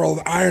selling them for all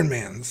the Iron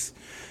Mans.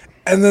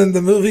 And then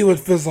the movie would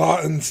fizzle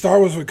out, and Star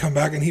Wars would come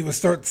back, and he would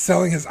start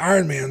selling his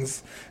Iron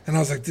Mans. And I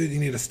was like, dude, you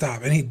need to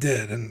stop. And he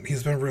did, and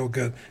he's been real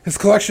good. His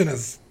collection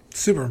is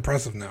super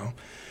impressive now.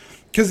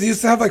 Because he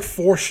used to have like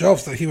 4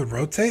 shelves that he would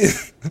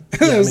rotate.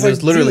 Yeah, it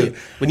was literally, dude,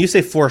 when you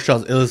say 4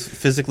 shelves, it was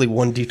physically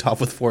one DTOF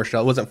with 4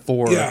 shelves. It wasn't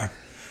 4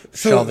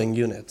 shelving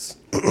units.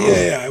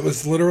 Yeah, it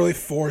was literally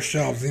 4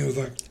 shelves. And he was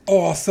like,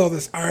 oh, I'll sell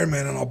this Iron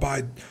Man and I'll buy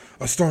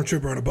a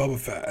Stormtrooper and a Boba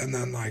Fett. And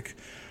then like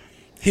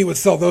he would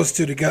sell those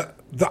 2 to get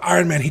the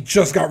Iron Man he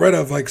just got rid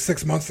of like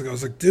 6 months ago. I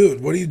was like,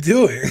 dude, what are you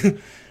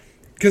doing?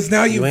 Because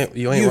now you've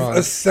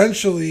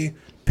essentially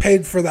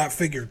paid for that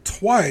figure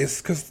twice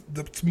because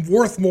it's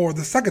worth more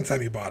the second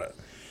time you bought it.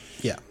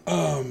 Yeah.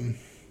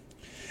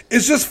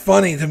 It's just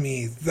funny to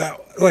me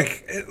that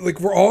like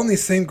we're all in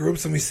these same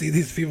groups and we see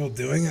these people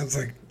doing it. It's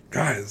like,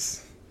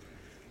 guys,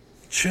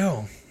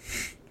 chill.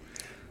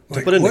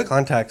 To put it into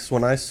context,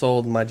 when I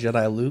sold my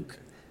Jedi Luke,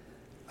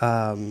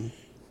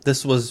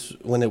 this was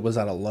when it was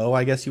at a low,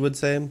 I guess you would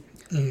say.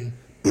 I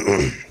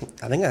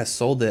think I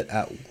sold it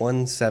at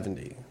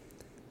 170,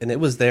 and it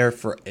was there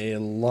for a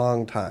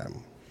long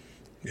time.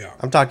 Yeah,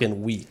 I'm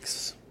talking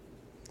weeks.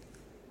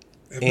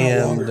 If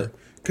not longer.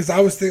 Because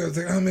I was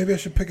like, oh, maybe I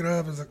should pick it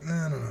up. I was like,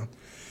 nah, I don't know.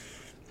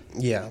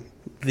 Yeah,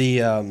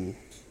 the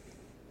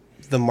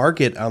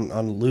market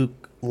on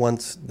Luke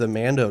once the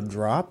Mando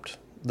dropped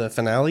the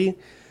finale.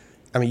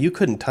 I mean, you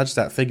couldn't touch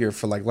that figure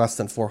for like less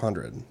than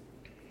 400.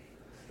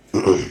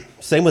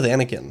 Same with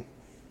Anakin.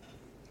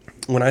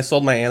 When I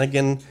sold my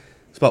Anakin,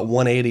 it's about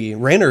 180.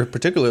 Rainer,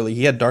 particularly,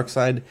 he had dark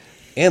side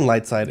and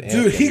light side. Anakin.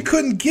 Dude, he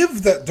couldn't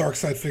give that dark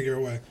side figure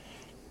away.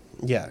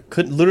 Yeah,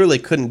 literally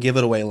couldn't give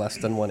it away less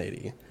than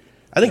 180.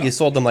 I think he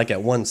sold them like at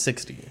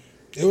 160.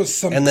 It was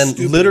some and then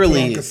stupid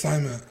literally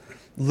assignment.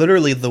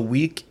 Literally the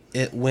week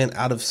it went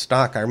out of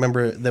stock, I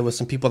remember there was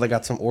some people that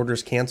got some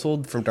orders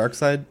canceled from dark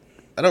side.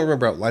 I don't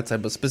remember about light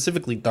side, but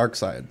specifically dark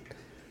side.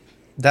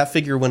 That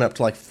figure went up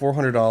to like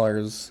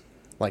 $400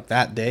 like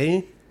that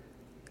day,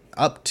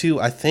 up to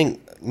I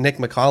think Nick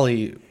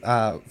McCauley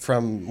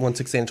from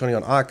 160 Antonio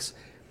on Ox.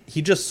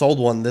 He just sold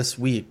one this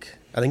week.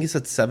 I think he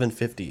said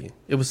 $750.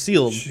 It was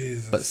sealed,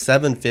 but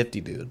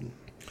 $750, dude.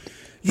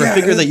 For a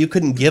figure that you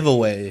couldn't give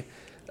away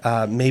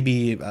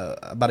maybe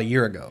about a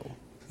year ago.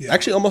 Yeah.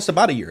 Actually, almost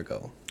about a year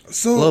ago.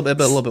 So a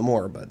little bit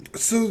more, but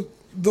so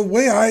the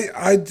way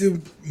I do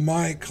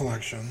my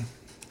collection,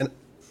 and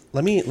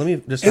let me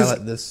just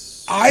highlight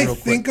this. I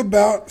think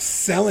about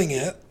selling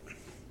it,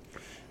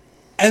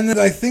 and then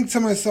I think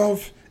to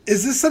myself,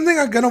 is this something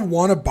I'm gonna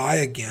want to buy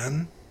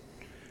again?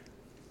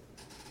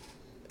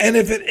 And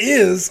if it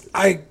is,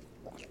 I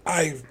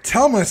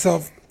tell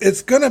myself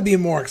it's gonna be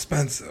more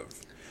expensive.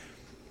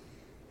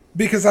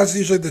 Because that's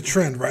usually the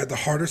trend, right? The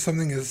harder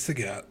something is to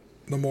get,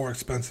 the more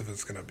expensive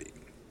it's going to be.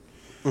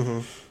 Mm-hmm.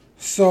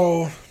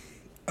 So,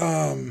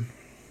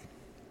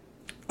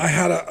 I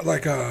had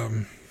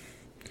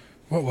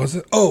what was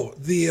it? Oh,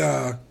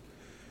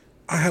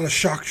 I had a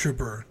shock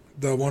trooper,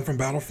 the one from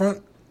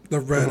Battlefront,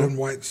 the red and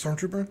white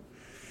stormtrooper.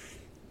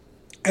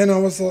 And I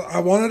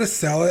wanted to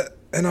sell it,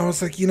 and I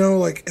was like,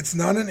 like it's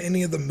not in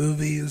any of the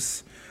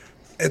movies.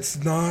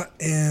 It's not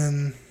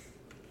in,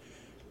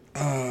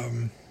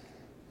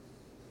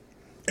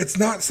 it's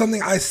not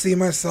something I see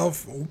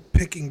myself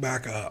picking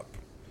back up.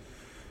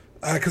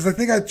 Because I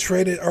think I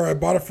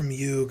bought it from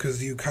you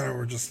because you kind of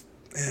were just,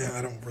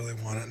 I don't really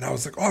want it. And I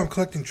was like, I'm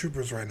collecting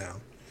troopers right now.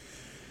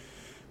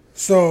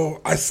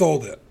 So I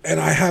sold it, and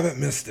I haven't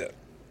missed it.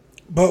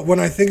 But when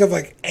I think of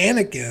like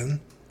Anakin,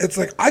 it's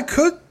like I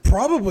could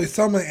probably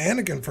sell my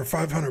Anakin for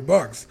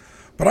 $500,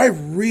 but I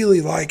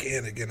really like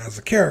Anakin as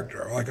a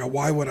character. Like,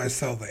 why would I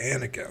sell the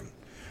Anakin?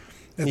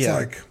 It's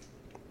like,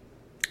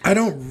 I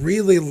don't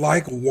really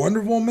like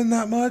Wonder Woman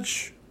that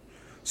much,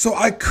 so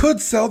I could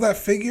sell that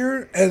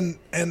figure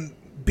and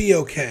be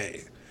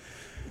okay.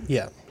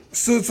 Yeah.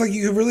 So it's like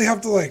you really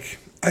have to like.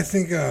 I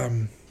think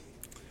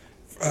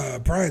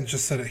Brian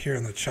just said it here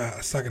in the chat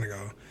a second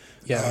ago.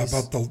 Yeah.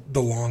 About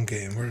the long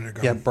game. Where did it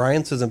go? Yeah.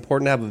 Brian says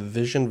important to have a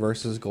vision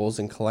versus goals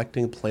in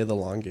collecting. Play the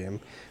long game.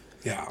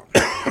 Yeah.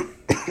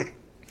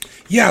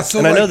 Yeah. So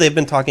and I know they've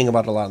been talking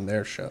about it a lot on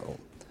their show.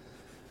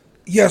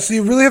 Yeah, so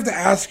you really have to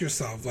ask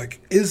yourself, like,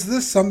 is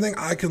this something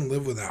I can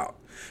live without?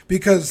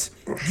 Because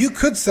you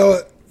could sell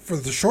it for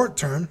the short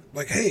term,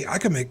 like, hey, I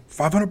could make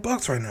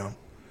 $500 right now.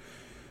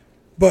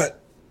 But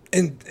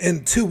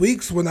in 2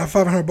 weeks, when that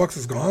 $500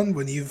 is gone,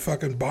 when you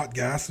fucking bought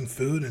gas and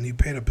food and you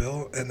paid a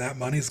bill and that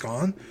money's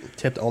gone,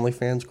 tipped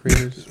OnlyFans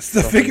creators,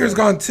 the figure's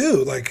gone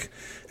too. Like,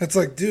 it's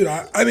like, dude,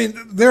 I mean,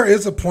 there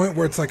is a point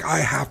where it's like I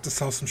have to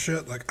sell some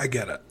shit. Like, I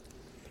get it.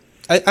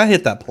 I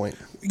hit that point.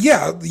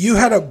 Yeah, you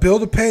had a bill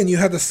to pay and you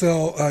had to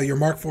sell your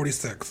Mark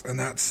 46, and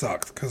that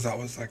sucked because that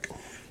was like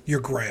your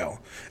grail.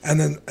 And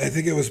then I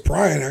think it was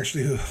Brian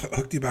actually who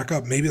hooked you back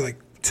up. Maybe like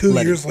 2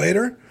 years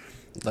later.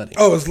 Letty.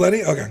 Oh, it was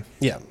Letty? Okay.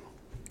 Yeah.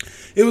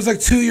 It was like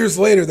 2 years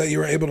later that you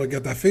were able to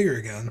get that figure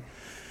again.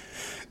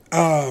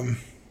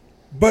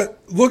 But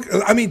look,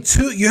 I mean,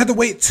 you had to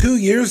wait 2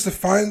 years to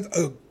find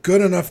a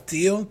good enough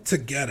deal to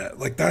get it.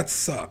 Like, that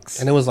sucks.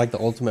 And it was like the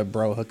ultimate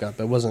bro hookup.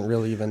 It wasn't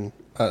really even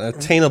an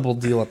attainable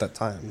deal at that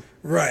time.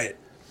 Right.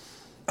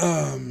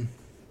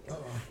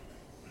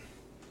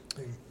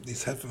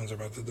 These headphones are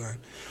about to die.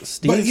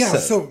 But yeah,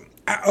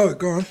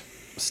 go on.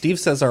 Steve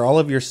says, are all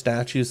of your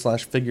statues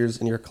 / figures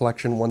in your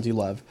collection ones you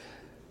love?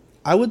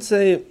 I would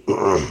say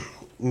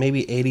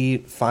maybe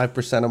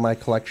 85% of my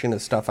collection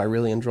is stuff I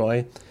really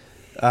enjoy.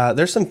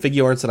 There's some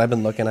figure arts that I've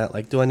been looking at.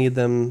 Like, do I need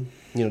them?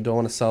 Do I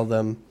want to sell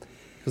them?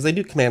 Because they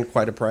do command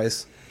quite a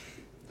price.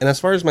 And as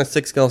far as my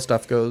 6-scale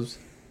stuff goes,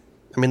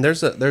 I mean,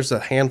 there's a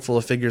handful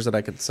of figures that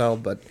I could sell,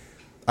 but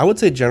I would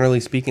say, generally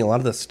speaking, a lot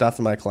of the stuff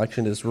in my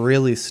collection is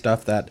really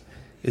stuff that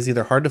is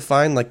either hard to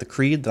find, like the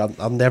Creed, that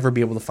I'll never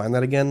be able to find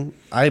that again.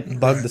 I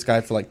bugged this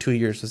guy for like 2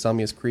 years to sell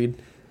me his Creed.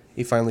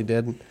 He finally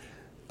did.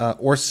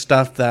 Or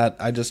stuff that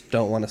I just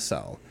don't want to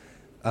sell.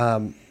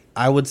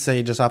 I would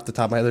say, just off the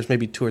top of my head, there's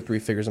maybe 2 or 3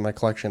 figures in my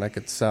collection I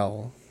could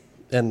sell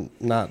and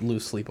not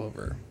lose sleep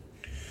over.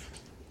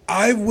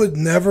 I would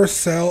never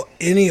sell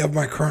any of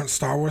my current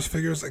Star Wars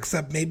figures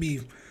except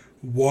maybe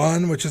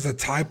one, which is a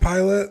TIE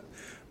pilot.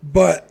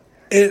 But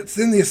it's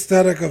in the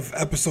aesthetic of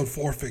Episode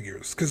 4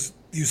 figures, because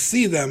you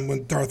see them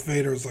when Darth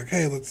Vader is like,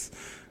 hey, let's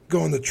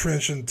go in the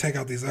trench and take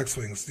out these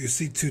X-Wings. You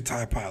see 2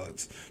 TIE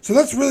pilots. So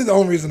that's really the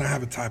only reason I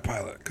have a TIE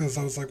pilot, because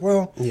I was like,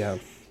 well, yeah,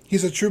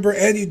 he's a trooper,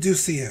 and you do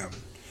see him.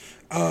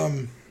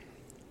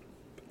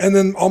 And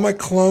then all my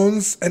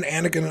clones and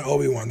Anakin and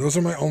Obi-Wan, those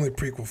are my only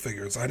prequel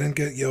figures. I didn't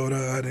get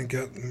Yoda. I didn't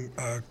get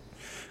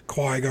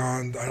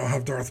Qui-Gon. I don't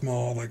have Darth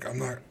Maul. Like, I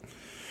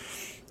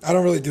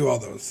don't really do all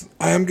those.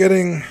 I am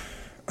getting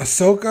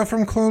Ahsoka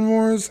from Clone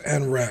Wars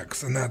and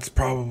Rex, and that's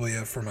probably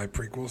it for my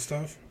prequel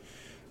stuff.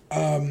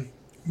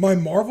 My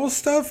Marvel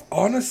stuff,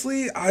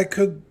 honestly, I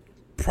could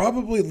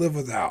probably live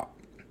without.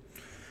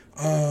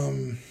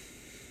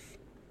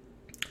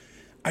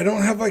 I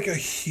don't have like a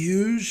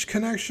huge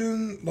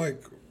connection,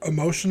 like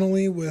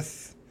emotionally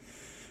with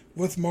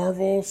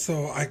Marvel,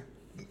 so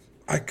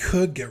I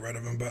could get rid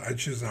of them, but I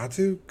choose not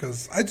to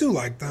because I do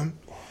like them.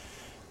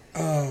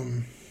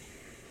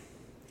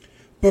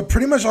 But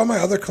pretty much all my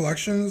other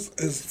collections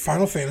is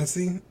Final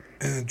Fantasy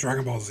and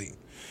Dragon Ball Z.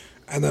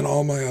 And then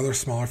all my other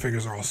smaller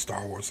figures are all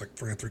Star Wars, like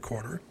 3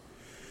 3/4.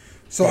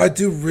 So I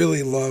do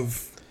really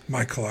love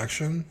my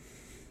collection.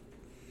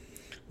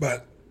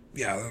 But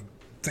yeah,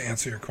 to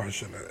answer your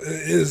question, it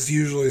is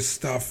usually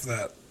stuff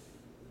that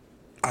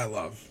I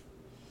love.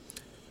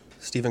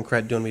 Stephen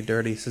Crett doing me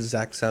dirty. Says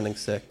Zach sounding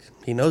sick.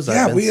 He knows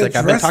I've been sick.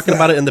 I've been talking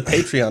about it in the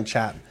Patreon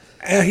chat.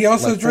 And he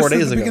also addressed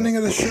it at the beginning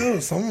of the show.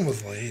 Someone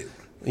was late.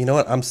 You know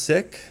what? I'm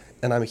sick,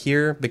 and I'm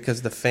here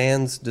because the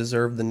fans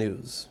deserve the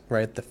news,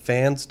 right? The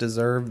fans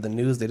deserve the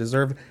news. They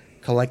deserve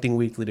Collecting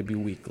Weekly to be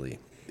weekly.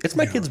 It's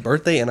my kid's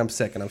birthday, and I'm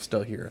sick, and I'm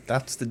still here.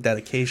 That's the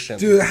dedication.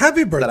 Dude,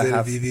 happy birthday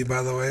to Vivi,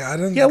 by the way.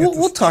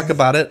 We'll talk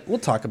about it. We'll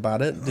talk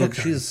about it. Dude,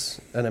 okay.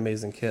 She's an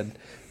amazing kid.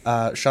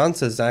 Sean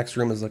says Zach's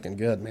room is looking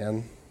good,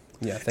 man.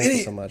 Yeah, thank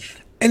you so much.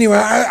 Anyway,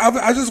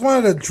 I just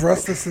wanted to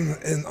address this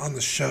on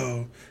the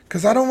show,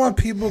 because I don't want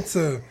people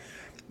to,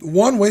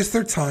 one, waste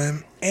their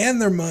time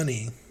and their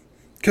money,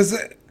 because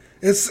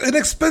it's an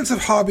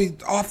expensive hobby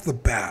off the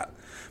bat.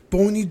 But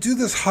when you do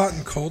this hot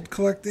and cold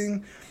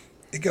collecting,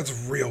 it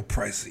gets real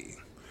pricey.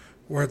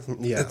 Where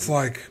it's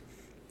like,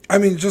 I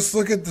mean, just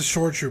look at the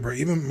Shore Trooper.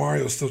 Even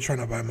Mario's still trying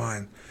to buy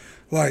mine.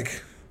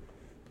 Like,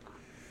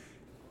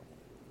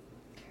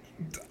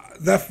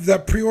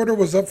 that pre-order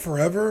was up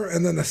forever,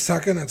 and then the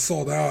second it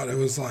sold out, it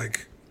was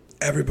like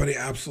everybody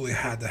absolutely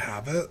had to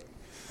have it.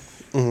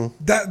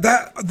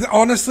 Mm-hmm.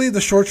 Honestly,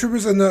 the Shore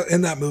Troopers in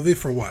that movie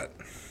for what?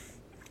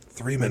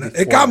 3 minutes.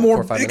 It got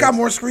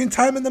more screen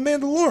time in The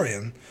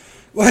Mandalorian.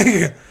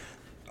 Like,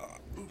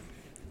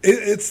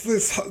 it's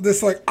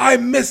this like, I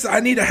miss it.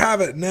 I need to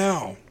have it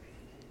now.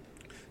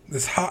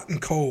 This hot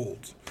and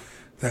cold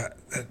that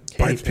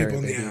bites people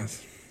in the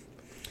ass.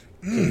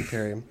 Katy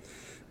Perry.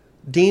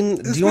 Dean,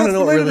 do you want to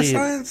know what really?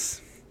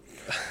 Science?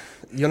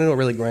 You want to know what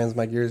really grinds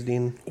my gears,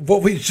 Dean?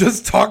 What we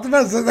just talked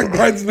about is that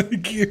grinds my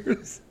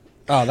gears.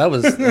 Oh, that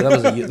was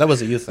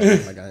a youth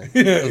thing, my guy.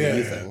 That was a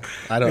youth thing.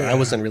 I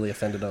wasn't really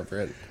offended over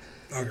it.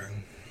 Okay.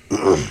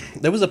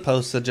 There was a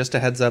post that, just a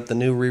heads up, the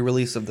new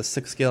re-release of the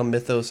 6-scale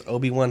Mythos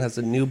Obi-Wan has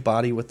a new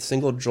body with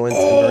single joints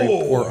and very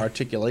poor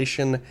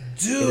articulation.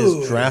 Dude. It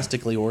is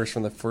drastically worse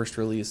from the first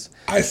release.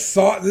 I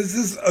saw this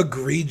is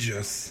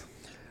egregious.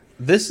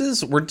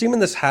 We're deeming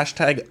this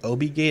hashtag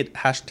Obigate,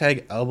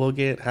 hashtag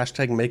Elbowgate,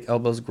 hashtag Make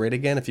Elbows Great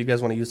Again. If you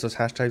guys want to use those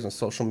hashtags on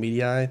social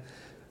media,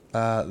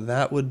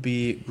 that would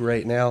be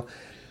great. Now,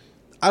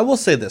 I will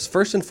say this.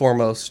 First and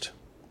foremost,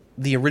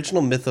 the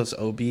original Mythos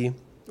Obi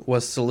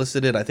was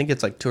solicited, I think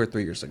it's like 2 or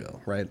 3 years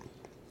ago, right?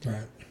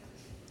 Right.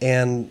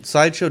 And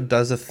Sideshow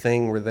does a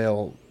thing where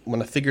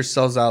when a figure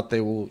sells out, they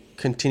will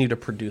continue to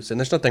produce it. And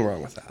there's nothing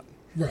wrong with that.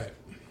 Right.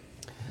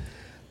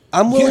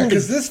 I'm willing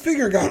because this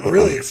figure got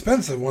really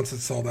expensive once it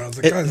sold out. I was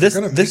like, guys, they're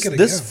going to make it again.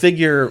 This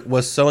figure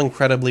was so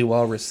incredibly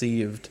well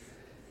received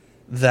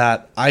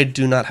that I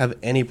do not have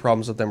any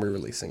problems with them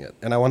re-releasing it.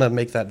 And I want to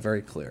make that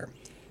very clear.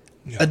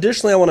 Yeah.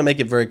 Additionally, I want to make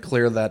it very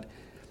clear that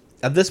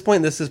at this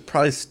point, this is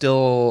probably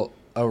still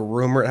a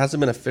rumor. It hasn't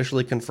been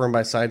officially confirmed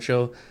by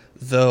Sideshow,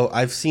 though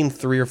I've seen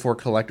 3 or 4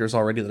 collectors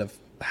already that have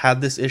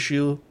had this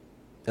issue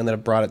and that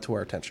have brought it to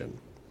our attention.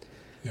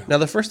 Yeah. Now,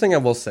 the first thing I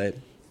will say,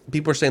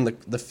 people are saying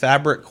the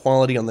fabric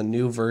quality on the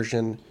new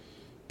version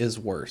is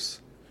worse.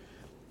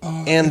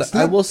 And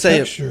I will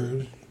say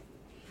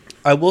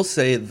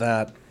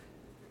that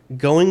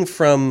going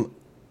from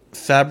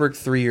fabric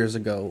 3 years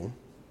ago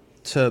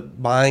to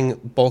buying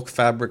bulk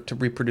fabric to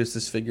reproduce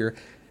this figure,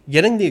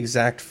 getting the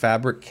exact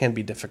fabric can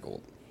be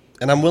difficult.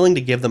 And I'm willing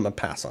to give them a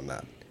pass on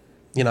that.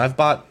 You know, I've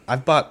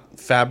bought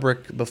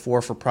fabric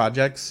before for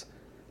projects,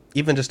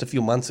 even just a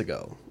few months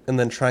ago, and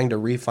then trying to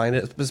re-find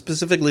it,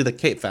 specifically the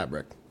cape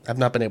fabric. I've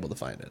not been able to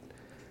find it.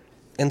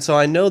 And so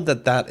I know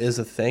that is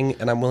a thing,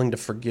 and I'm willing to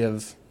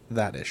forgive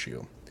that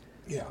issue.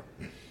 Yeah.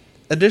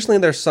 Additionally,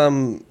 there's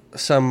some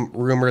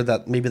rumor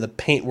that maybe the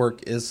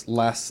paintwork is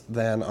less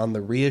than on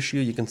the reissue.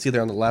 You can see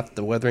there on the left,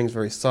 the weathering's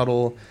very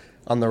subtle.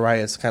 On the right,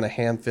 it's kind of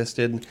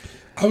ham-fisted.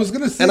 I was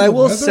going to say, and the I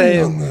will weathering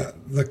say, on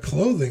the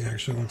clothing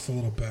actually looks a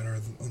little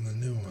better on the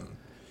new one.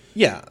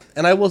 Yeah,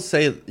 and I will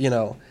say, you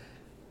know,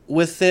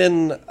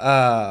 within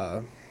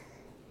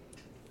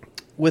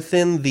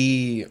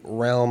the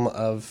realm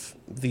of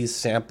these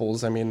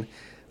samples, I mean,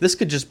 this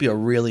could just be a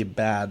really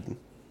bad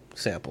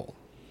sample.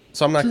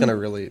 So I'm not going to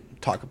really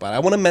talk about it. I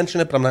want to mention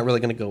it, but I'm not really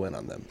going to go in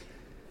on them.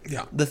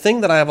 Yeah. The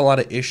thing that I have a lot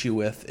of issue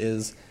with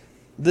is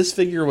this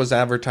figure was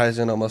advertised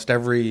in almost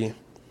every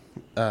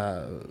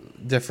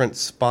different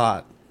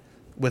spot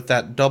with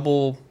that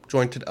double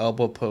jointed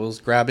elbow pose,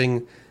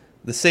 grabbing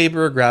the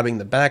saber, grabbing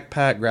the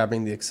backpack,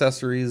 grabbing the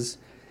accessories.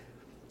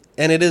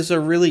 And it is a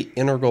really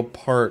integral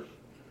part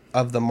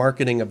of the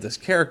marketing of this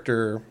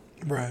character,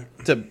 right?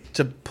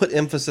 To put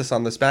emphasis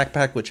on this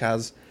backpack, which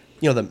has,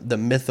 you know, the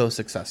Mythos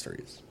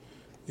accessories.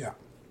 Yeah.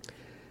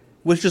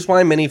 Which is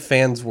why many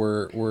fans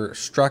were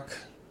struck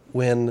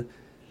when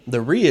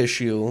the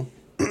reissue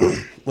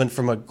went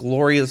from a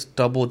glorious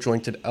double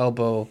jointed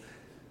elbow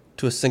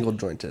to a single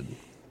jointed.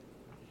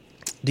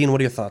 Dean,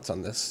 what are your thoughts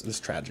on this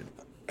tragedy?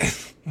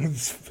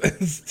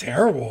 It's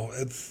terrible.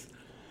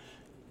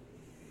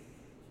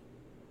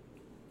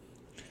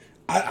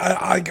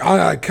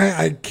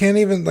 I can't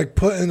even like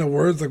put into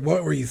words like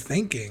what were you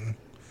thinking?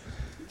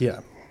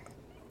 Yeah.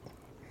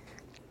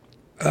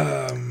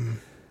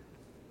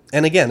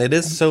 And again, it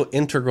is so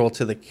integral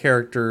to the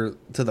character,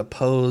 to the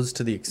pose,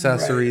 to the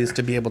accessories, right,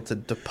 to be able to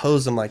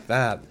pose them like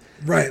that.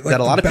 Right. Like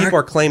that a lot of people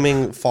are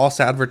claiming false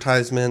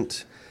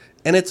advertisement.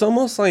 And it's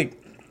almost like,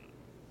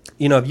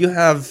 you know, if you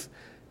have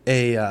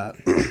a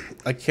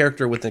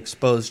character with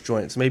exposed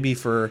joints, maybe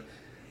for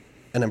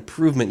an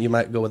improvement, you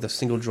might go with a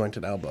single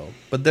jointed elbow.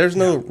 But there's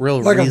no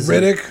real like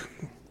reason. Like a Riddick?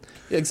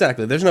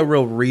 Exactly. There's no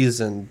real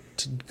reason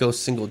to go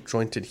single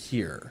jointed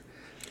here.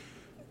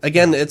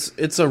 Again,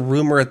 it's a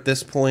rumor at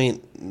this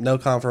point, no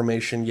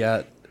confirmation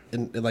yet.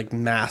 In like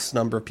mass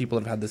number of people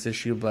have had this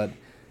issue, but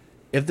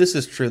if this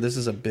is true, this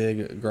is a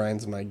big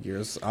grinds my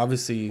gears.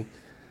 Obviously,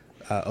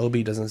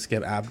 Obi doesn't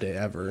skip ab day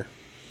ever.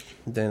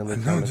 I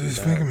know, dude,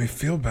 it's making me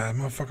feel bad.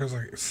 Motherfucker's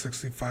like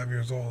 65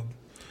 years old.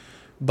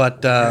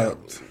 But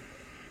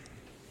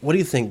what do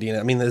you think, Dean?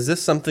 I mean, is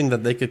this something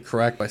that they could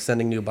correct by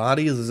sending new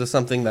bodies? Is this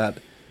something that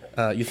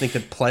you think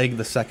could plague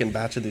the second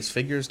batch of these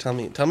figures? Tell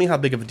me how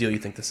big of a deal you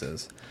think this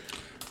is.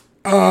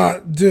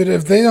 Dude,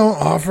 if they don't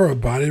offer a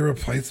body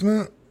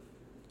replacement,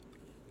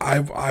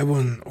 I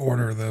wouldn't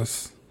order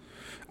this.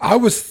 I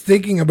was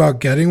thinking about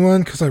getting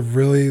one because I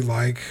really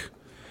like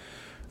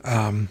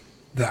the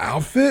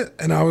outfit,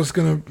 and I was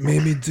gonna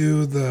maybe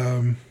do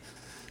the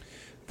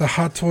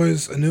Hot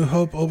Toys A New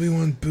Hope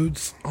Obi-Wan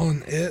boots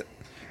on it,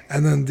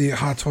 and then the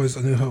Hot Toys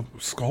A New Hope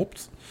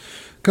sculpt,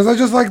 because I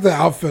just like the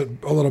outfit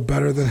a little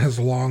better than his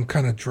long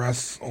kind of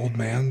dress old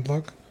man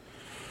look.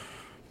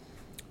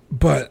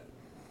 But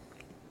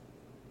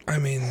I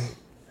mean,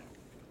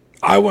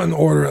 I wouldn't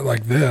order it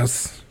like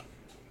this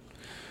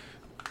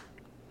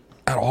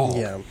at all.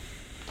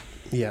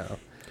 Yeah.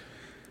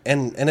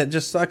 And it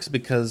just sucks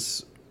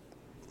because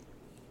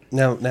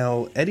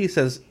now Eddie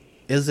says,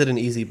 is it an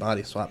easy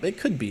body swap? It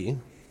could be.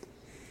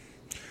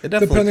 It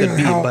definitely could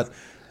be, but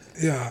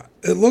yeah,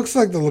 it looks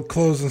like the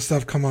clothes and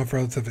stuff come off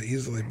relatively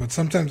easily, but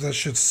sometimes that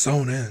shit's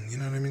sewn in, you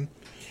know what I mean?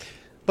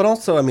 But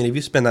also, I mean, if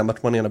you spend that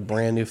much money on a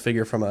brand new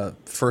figure from a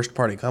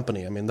first-party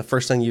company, I mean, the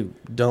first thing you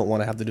don't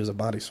want to have to do is a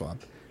body swap.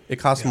 It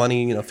costs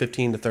money,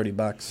 $15 to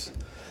 $30.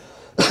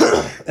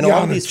 And a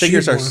lot of these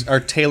figures are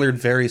tailored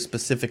very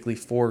specifically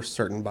for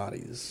certain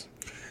bodies.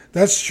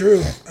 That's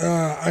true.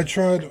 I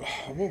tried,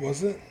 what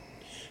was it?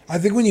 I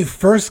think when you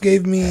first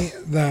gave me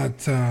that,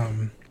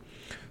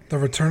 the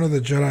Return of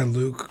the Jedi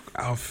Luke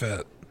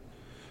outfit,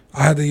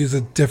 I had to use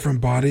a different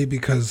body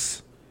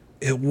because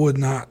it would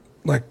not,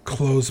 like,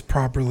 close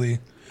properly.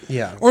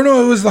 Yeah. Or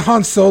no, it was the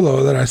Han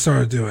Solo that I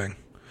started doing.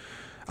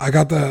 I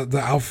got the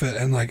outfit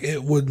and like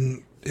it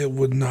wouldn't it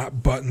would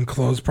not button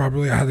close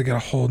properly. I had to get a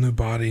whole new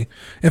body.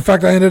 In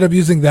fact, I ended up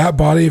using that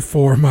body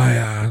for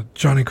my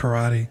Johnny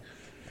Karate.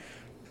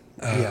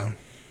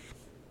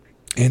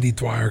 Andy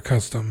Dwyer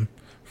custom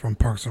from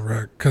Parks and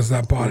Rec, because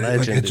that body,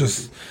 like, it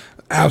just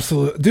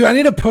absolutely, dude. I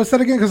need to post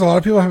that again because a lot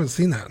of people haven't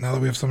seen that now that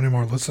we have so many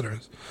more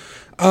listeners.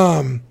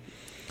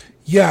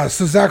 Yeah,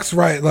 so Zach's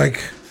right.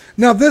 Like,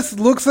 now this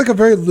looks like a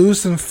very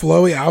loose and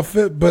flowy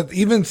outfit, but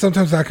even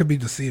sometimes that could be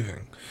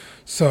deceiving.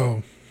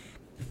 So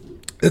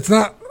it's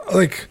not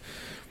like,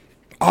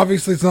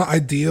 obviously it's not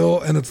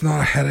ideal, and it's not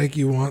a headache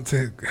you want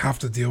to have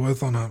to deal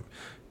with on a,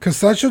 because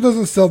Sideshow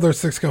doesn't sell their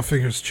 6-scale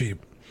figures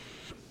cheap.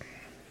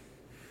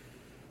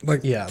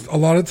 Like, a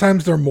lot of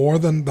times they're more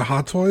than the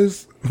Hot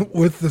Toys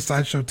with the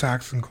Sideshow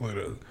tax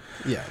included.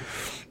 Yeah.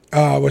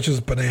 Which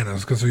is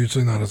bananas because they're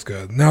usually not as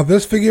good. Now,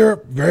 this figure,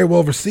 very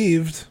well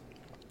received.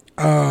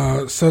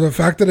 So the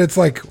fact that it's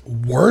like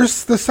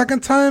worse the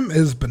second time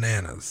is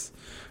bananas.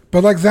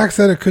 But like Zach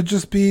said, it could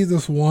just be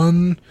this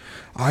one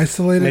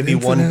isolated maybe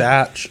incident. one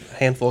batch,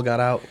 handful got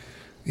out.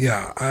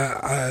 Yeah,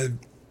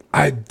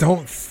 I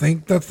don't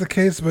think that's the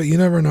case, but you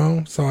never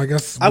know. So I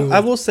guess I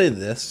will say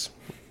this.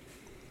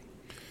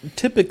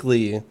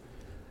 Typically,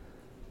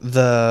 what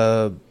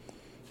do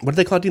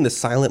they call it? The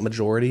silent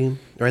majority,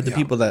 right? The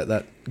people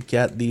that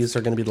get these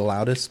are going to be the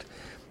loudest.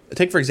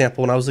 Take, for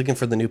example, when I was looking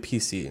for the new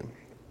PC,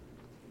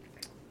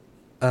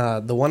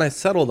 the one I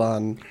settled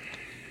on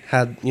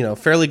had,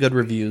 fairly good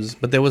reviews,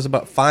 but there was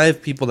about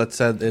 5 people that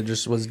said it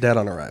just was dead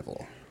on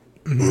arrival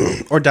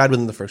or died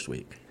within the first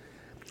week.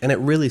 And it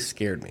really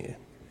scared me.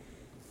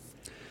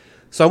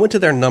 So I went to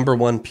their number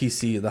 1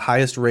 PC, the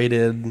highest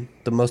rated,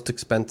 the most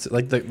expensive,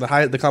 like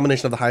the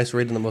combination of the highest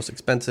rated and the most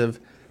expensive.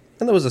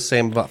 And there was the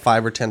same about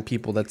 5 or 10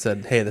 people that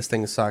said, hey, this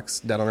thing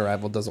sucks, dead on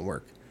arrival, doesn't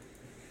work.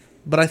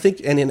 But I think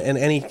in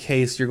any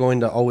case, you're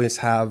going to always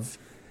have,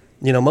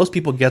 most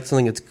people get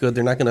something that's good.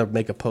 They're not going to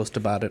make a post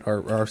about it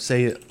or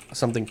say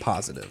something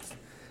positive.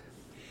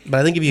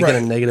 But I think if you get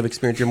a negative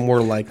experience, you're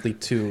more likely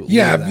to leave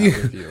that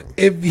review.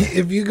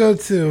 If you go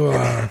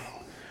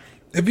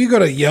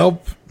to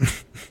Yelp,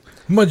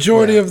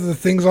 majority of the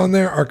things on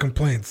there are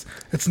complaints.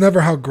 It's never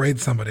how great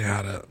somebody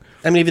had it.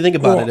 I mean, if you think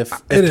about it, if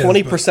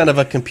 20% of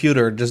a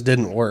computer just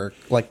didn't work,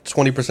 like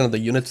 20% of the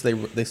units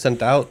they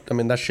sent out, I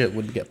mean, that shit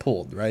would get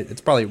pulled, right?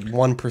 It's probably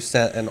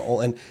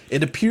 1%, and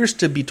it appears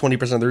to be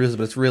 20% of the users,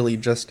 but it's really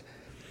just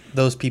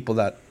those people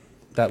that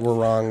were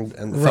wronged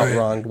and felt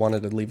wronged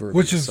wanted to leave a review.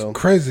 Which is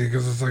crazy,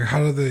 because it's like,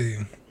 how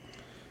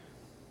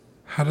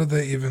did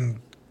they even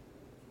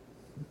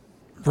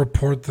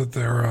report that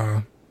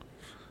their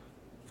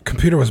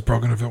computer was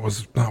broken if it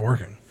was not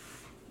working?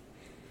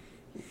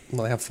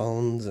 Well, they have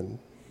phones and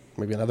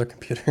maybe another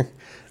computer.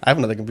 I have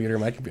another computer.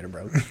 My computer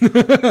broke.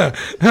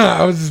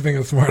 I was just being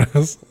a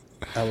smartass.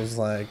 I was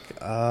like,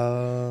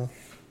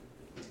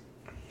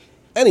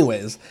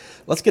 Anyways,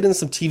 let's get into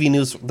some TV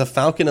news. The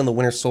Falcon and the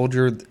Winter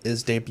Soldier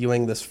is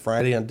debuting this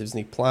Friday on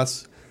Disney+.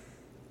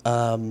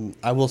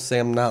 I will say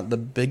I'm not the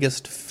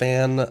biggest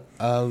fan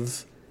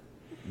of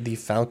the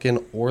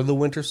Falcon or the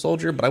Winter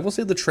Soldier, but I will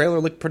say the trailer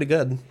looked pretty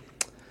good.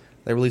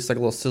 They released like a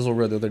little sizzle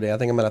reel the other day. I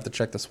think I'm going to have to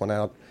check this one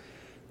out.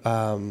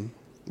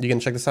 You going to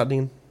check this out,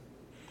 Dean?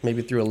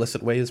 Maybe through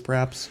illicit ways,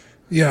 perhaps?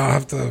 Yeah, I'll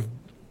have to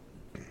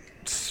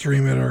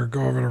stream it or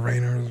go over to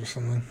Rainers or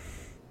something.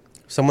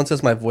 Someone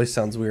says my voice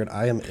sounds weird.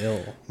 I am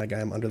ill. My guy,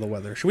 I'm under the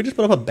weather. Should we just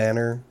put up a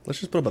banner? Let's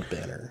just put up a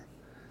banner.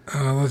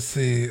 Let's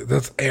see.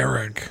 That's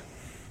Eric.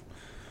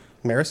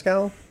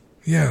 Mariscal?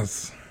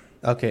 Yes.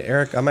 Okay,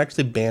 Eric, I'm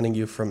actually banning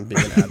you from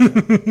being an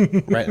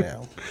admin right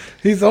now.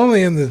 He's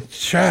only in the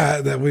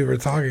chat that we were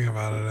talking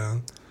about it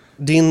in.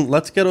 Dean,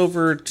 let's get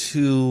over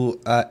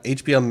to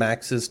HBO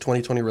Max's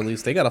 2020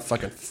 release. They got a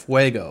fucking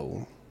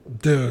fuego.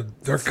 Dude,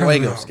 they're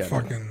coming out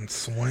fucking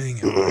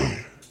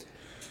swinging.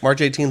 March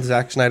 18th,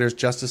 Zack Snyder's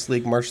Justice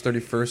League. March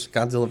 31st,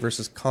 Godzilla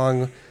vs.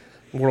 Kong.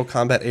 Mortal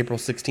Kombat, April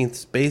 16th.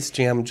 Space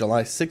Jam,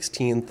 July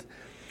 16th.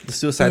 The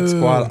Suicide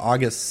Squad,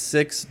 August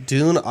 6th.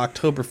 Dune,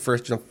 October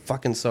 1st. I'm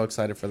fucking so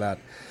excited for that.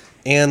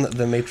 And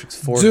The Matrix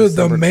 4. Dude,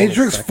 December The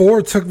Matrix 22nd.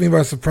 4 took me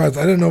by surprise.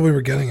 I didn't know we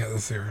were getting it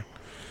this year.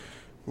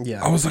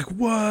 Yeah. I was like,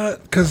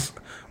 what? Because,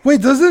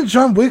 wait, doesn't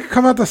John Wick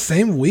come out the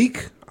same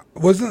week?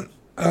 Wasn't...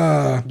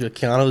 Dude,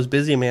 Keanu's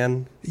busy,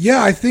 man.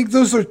 Yeah, I think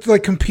those are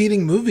like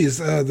competing movies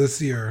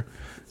this year.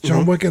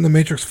 John Wick and The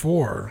Matrix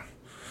 4.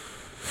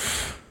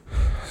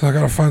 So I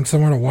gotta find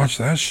somewhere to watch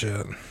that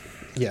shit.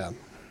 Yeah,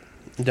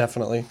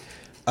 definitely.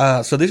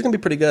 So these are gonna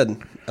be pretty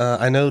good.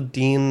 I know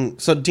Dean.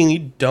 So Dean,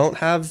 you don't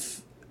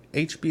have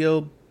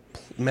HBO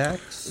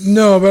Max?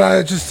 No, but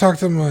I just talked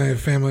to my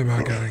family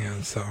about getting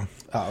it. So.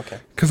 Oh, okay.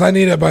 Because I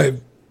need it by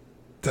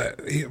 3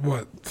 days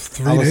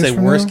I would say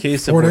from worst now?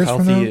 case if we're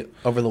healthy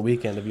over the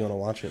weekend if you want to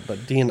watch it.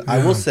 But Dean,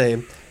 I will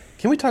say,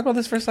 can we talk about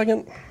this for a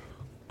second?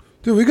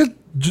 Dude, we could.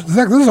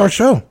 Zach, this is our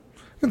show.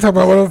 We can talk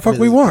about whatever the fuck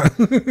we want.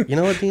 You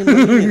know what, Dean?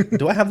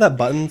 Do I have that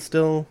button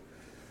still?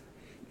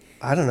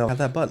 I don't know. I have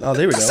that button. Oh,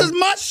 there we go. This is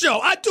my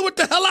show. I do what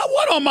the hell I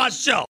want on my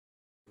show.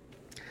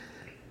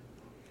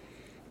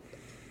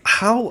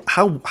 How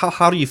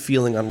are you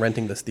feeling on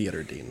renting this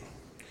theater, Dean?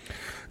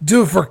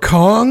 Dude, for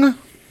Kong,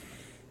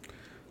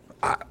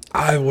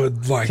 I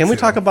would like. Can we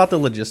talk about the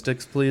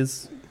logistics,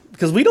 please?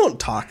 Because we don't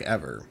talk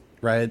ever,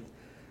 right?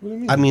 What do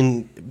you mean? I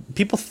mean,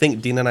 people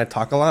think Dean and I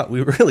talk a lot.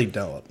 We really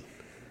don't.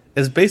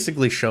 It's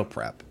basically show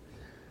prep.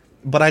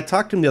 But I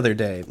talked to him the other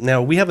day.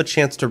 Now, we have a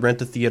chance to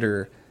rent a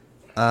theater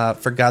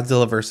for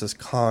Godzilla vs.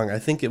 Kong. I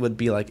think it would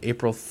be like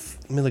April...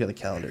 Let me look at the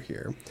calendar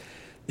here.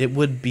 It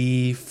would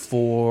be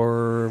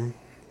for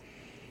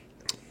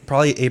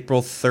probably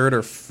April 3rd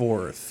or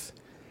 4th.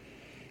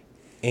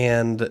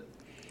 And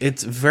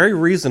it's very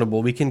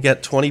reasonable. We can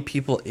get 20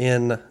 people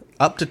in,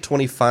 up to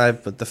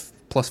 25, but the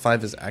plus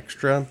 5 is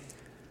extra.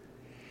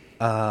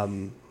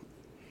 That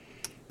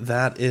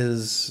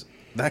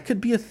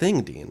could be a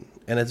thing, Dean.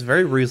 And it's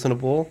very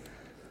reasonable.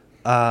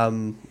 We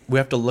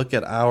have to look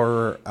at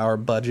our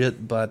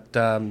budget, but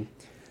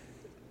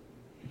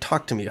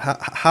talk to me.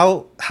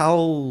 How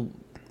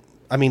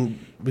I mean,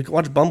 we can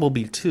watch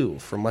Bumblebee 2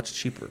 for much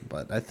cheaper,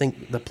 but I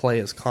think the play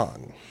is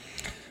Kong.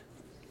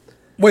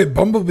 Wait,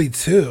 Bumblebee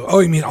 2? Oh,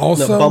 you mean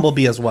also? No,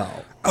 Bumblebee as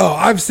well. Oh,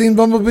 I've seen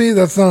Bumblebee.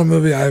 That's not a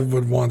movie I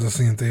would want to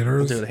see in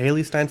theaters. Dude,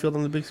 Haley Steinfeld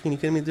on the big screen, you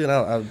kidding me, dude?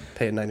 I'll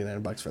pay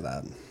 $99 for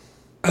that.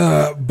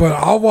 But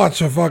I'll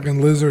watch a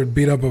fucking lizard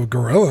beat up a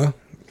gorilla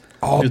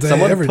all day,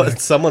 every day.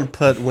 Someone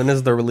put, when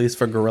is the release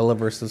for Gorilla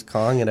vs.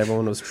 Kong? And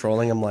everyone was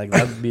trolling. I'm like,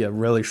 that'd be a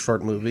really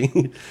short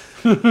movie.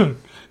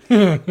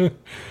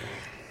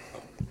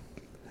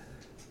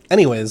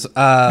 Anyways,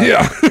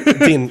 yeah.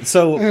 Dean,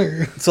 so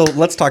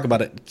let's talk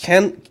about it.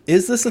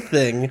 Is this a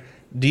thing?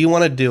 Do you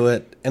want to do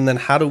it? And then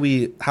how are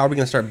we going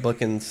to start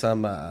booking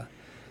some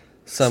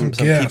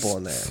people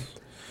in there?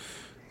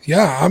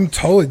 Yeah, I'm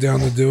totally down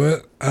to do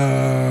it.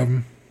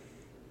 I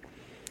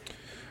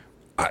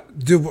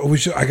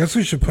guess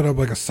we should put up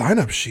like a sign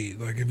up sheet.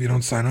 Like if you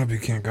don't sign up, you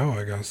can't go,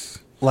 I guess.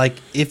 Like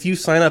if you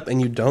sign up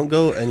and you don't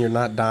go and you're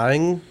not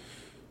dying,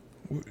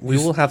 we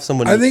will have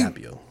someone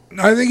recap you.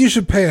 I think you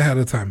should pay ahead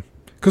of time.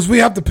 Because we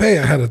have to pay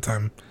ahead of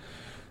time.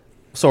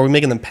 So are we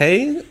making them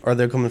pay, or are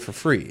they coming for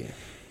free?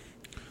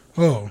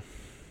 Oh.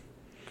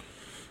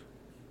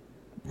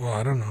 Well,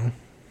 I don't know.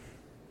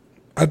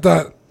 I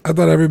thought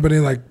everybody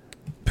like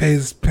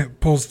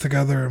pulls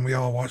together and we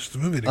all watch the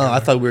movie together. Oh, I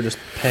thought we were just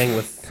paying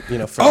with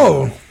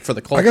for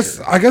the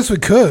culture. I guess we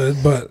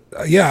could, but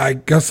yeah, I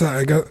guess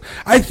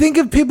I think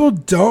if people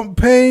don't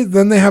pay,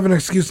 then they have an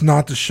excuse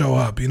not to show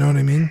up. You know what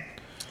I mean?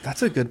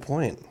 That's a good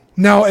point.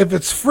 Now, if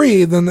it's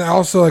free, then they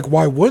also like,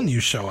 why wouldn't you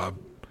show up?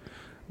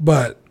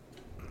 But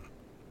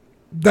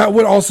that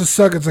would also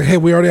suck. It's like, hey,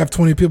 we already have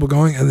 20 people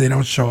going and they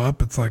don't show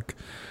up. It's like,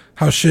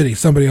 how shitty.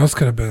 Somebody else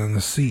could have been in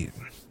the seat.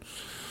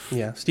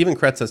 Yeah. Stephen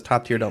Kretz says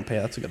top tier don't pay.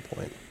 That's a good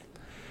point.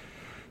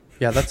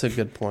 Yeah, that's a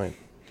good point.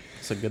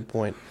 That's a good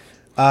point.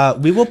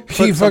 We will put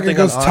he fucking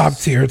goes on top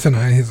tier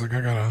tonight. He's like,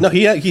 I gotta. No,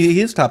 he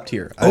is top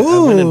tier. I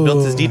went and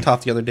built his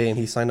D-top the other day and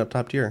he signed up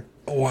top tier.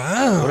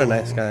 Wow. What a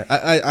nice guy.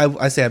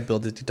 I say I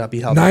built his D-top.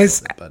 He helped.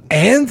 Nice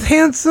and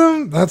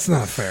handsome? That's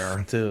not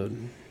fair.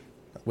 Dude.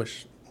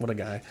 What a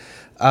guy.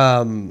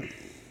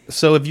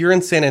 So if you're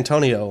in San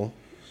Antonio,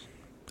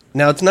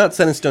 now it's not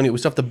San Antonio. We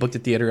still have to book the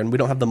theater and we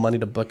don't have the money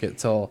to book it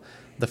till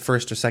the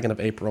 1st or 2nd of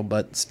April,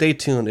 but stay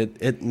tuned.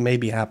 It may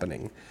be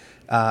happening.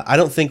 I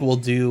don't think we'll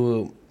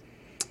do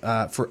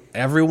for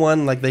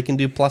everyone like they can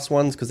do plus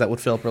ones because that would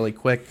fill up really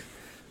quick.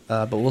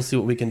 But we'll see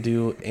what we can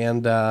do.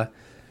 And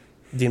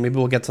Dean, maybe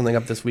we'll get something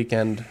up this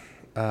weekend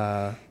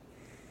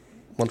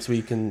once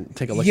we can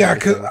take a look at it. Yeah,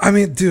 because, I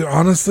mean, dude,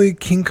 honestly,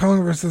 King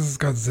Kong versus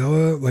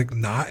Godzilla, like,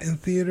 not in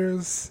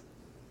theaters?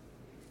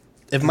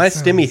 If my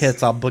stimmy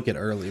hits, I'll book it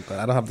early, but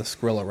I don't have the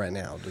Skrilla right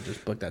now to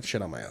just book that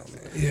shit on my own.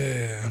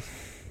 Yeah.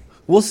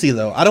 We'll see,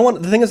 though.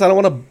 The thing is, I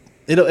don't want to...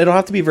 It'll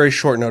have to be very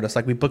short notice.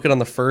 Like, we book it on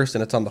the 1st,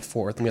 and it's on the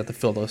 4th, and we have to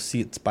fill those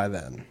seats by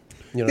then.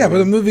 You know yeah, but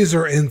the movies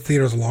are in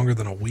theaters longer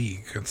than a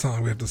week. It's not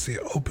like we have to see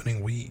it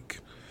opening week.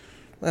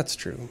 That's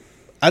true.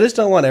 I just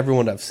don't want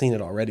everyone to have seen it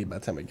already by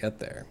the time we get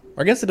there.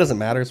 Or I guess it doesn't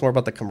matter. It's more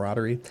about the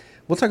camaraderie.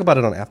 We'll talk about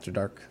it on After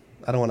Dark.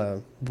 I don't want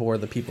to bore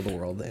the people of the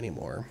world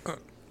anymore.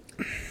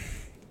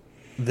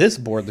 This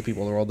bored the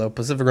people of the world, though.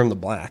 Pacific Rim: The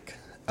Black.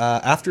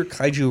 After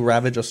kaiju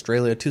ravage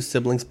Australia, 2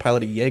 siblings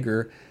pilot a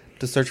Jaeger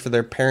to search for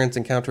their parents,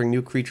 encountering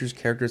new creatures,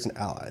 characters, and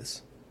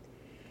allies.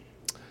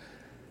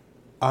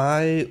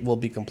 I will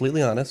be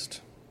completely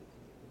honest.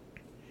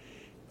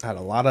 I had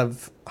a lot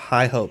of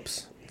high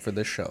hopes for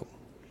this show.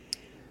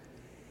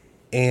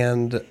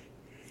 And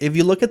if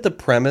you look at the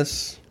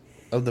premise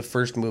of the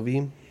first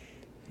movie,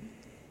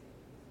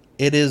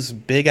 it is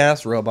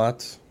big-ass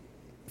robots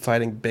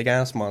fighting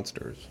big-ass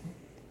monsters.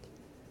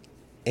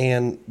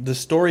 And the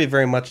story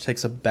very much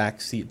takes a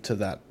backseat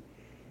to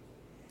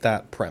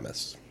that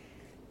premise.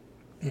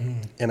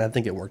 Mm-hmm. And I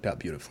think it worked out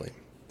beautifully.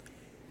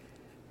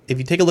 If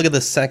you take a look at the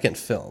second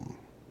film,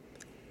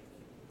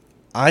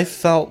 I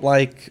felt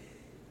like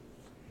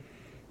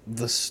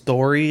the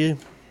story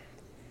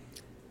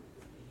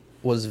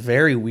was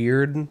very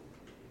weird,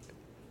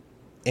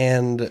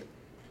 and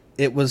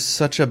it was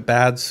such a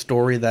bad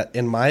story that,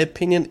 in my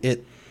opinion,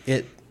 it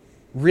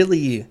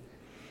really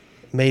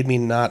made me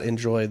not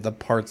enjoy the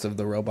parts of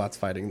the robots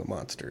fighting the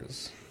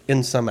monsters.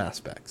 in some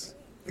aspects.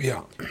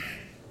 Yeah.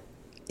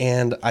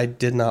 And I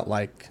did not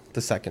like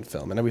the second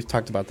film. And we've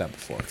talked about that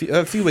before.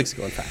 A few weeks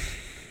ago, in fact.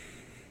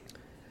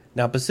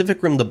 Now,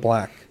 Pacific Rim: The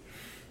Black,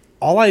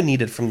 all I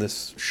needed from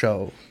this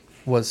show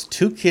was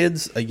 2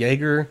 kids, a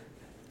Jaeger,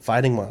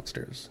 fighting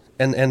monsters.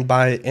 And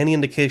by any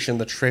indication,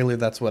 the trailer,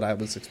 that's what I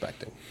was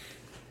expecting.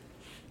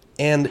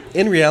 And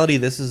in reality,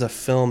 this is a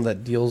film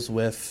that deals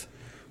with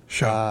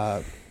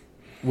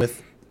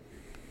with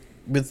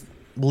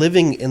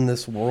living in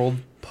this world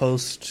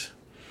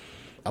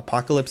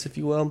post-apocalypse, if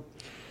you will.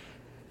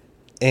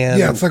 And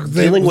yeah, it's like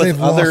they've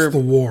lost the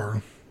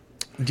war.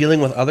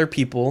 Dealing with other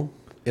people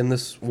in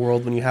this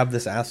world when you have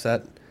this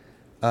asset,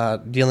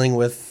 dealing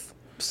with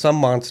some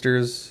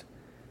monsters,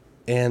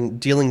 and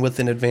dealing with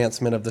an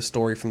advancement of the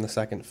story from the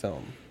second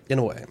film, in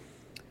a way.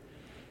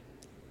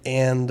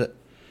 And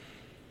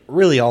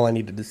really all I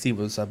needed to see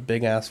was a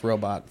big-ass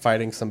robot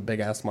fighting some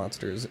big-ass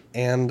monsters.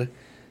 And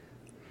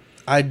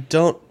I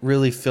don't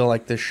really feel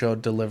like this show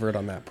delivered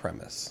on that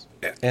premise.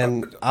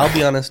 And I'll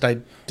be honest, I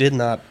did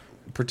not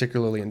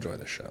particularly enjoy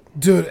the show.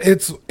 Dude,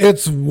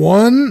 it's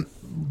one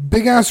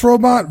big-ass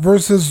robot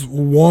versus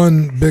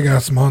one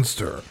big-ass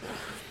monster.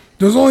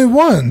 There's only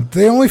one.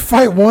 They only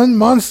fight one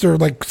monster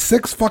like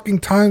 6 fucking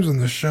times in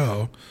the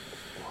show.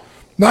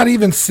 Not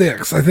even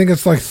 6. I think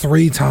it's like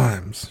 3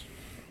 times.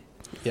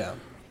 Yeah.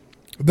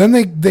 Then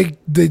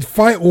they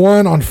fight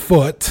one on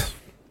foot,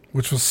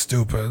 which was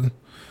stupid.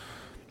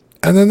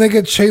 And then they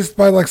get chased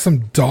by like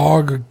some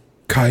dog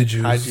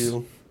kaijus.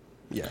 Kaiju.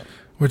 Yeah.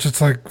 Which it's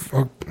like,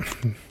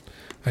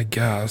 I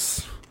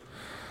guess.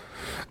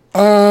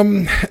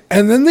 And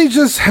then they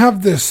just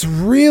have this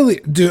really,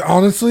 dude,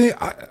 honestly,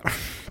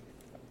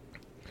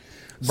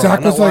 Zach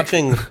I'm was not like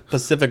watching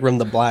Pacific Rim: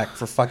 The Black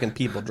for fucking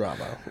people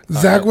drama.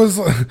 Zach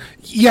was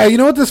yeah, you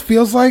know what this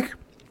feels like?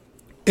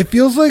 It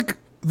feels like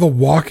The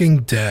Walking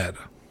Dead.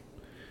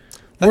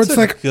 Where it's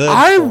like,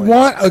 I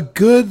want a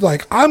good,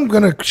 like, I'm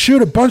going to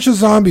shoot a bunch of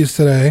zombies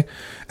today.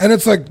 And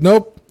it's like,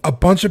 nope, a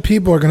bunch of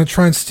people are going to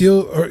try and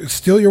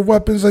steal your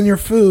weapons and your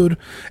food.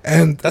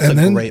 And that's and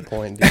a then, great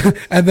point, dude.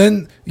 And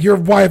then your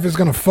wife is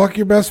going to fuck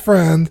your best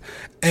friend.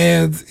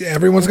 And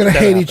everyone's going to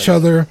hate each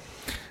other.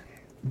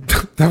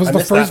 That was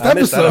the first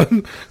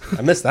episode.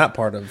 I missed that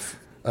part of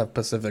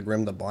Pacific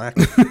Rim: The Black.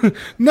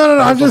 No,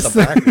 I'm just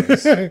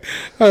saying.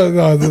 Oh,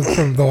 no, this is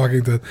from The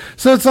Walking Dead.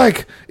 So it's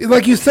like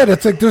you said,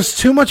 it's like there's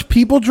too much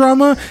people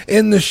drama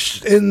in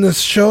this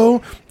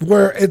show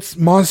where it's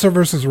monster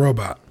versus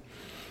robot.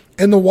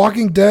 In The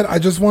Walking Dead, I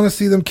just want to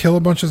see them kill a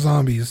bunch of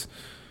zombies,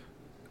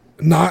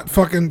 not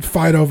fucking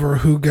fight over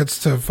who gets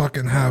to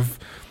fucking have,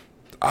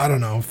 I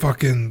don't know,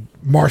 fucking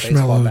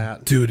marshmallow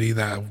duty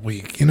that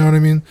week. You know what I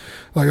mean?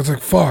 Like, it's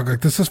like, fuck,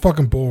 like, this is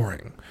fucking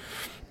boring.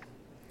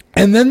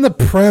 And then the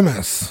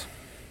premise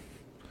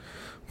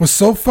was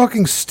so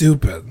fucking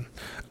stupid.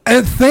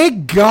 And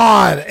thank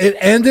God it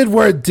ended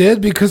where it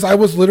did, because I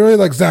was literally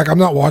like, Zach, I'm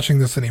not watching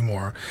this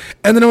anymore.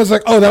 And then it was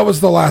like, oh, that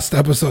was the last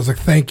episode. I was like,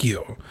 thank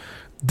you.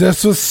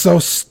 This was so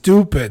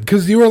stupid.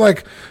 Because you were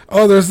like,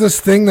 oh, there's this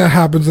thing that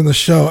happens in the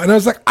show. And I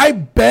was like, I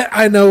bet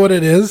I know what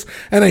it is.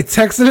 And I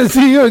texted it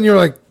to you and you were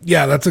like,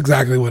 yeah, that's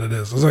exactly what it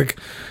is. I was like,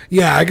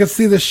 yeah, I could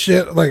see this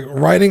shit like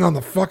writing on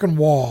the fucking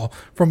wall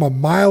from a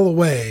mile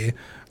away.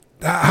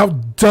 How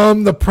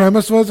dumb the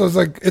premise was. I was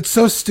like, it's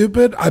so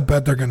stupid. I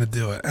bet they're going to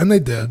do it. And they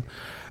did.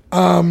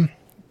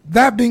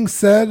 That being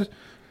said,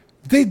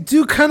 they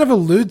do kind of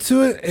allude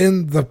to it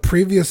in the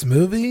previous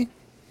movie.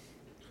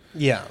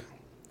 Yeah.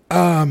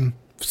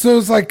 So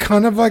it's like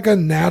kind of like a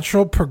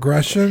natural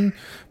progression,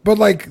 but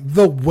like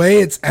the way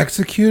it's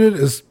executed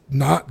is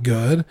not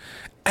good.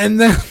 And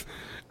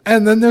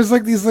then there's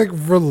like these like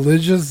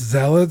religious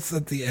zealots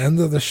at the end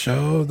of the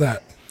show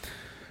that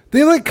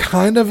they like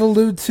kind of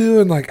allude to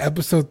in like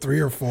episode 3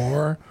 or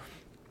 4.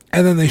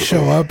 And then they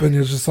show up and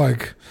you're just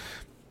like,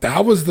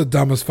 that was the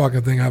dumbest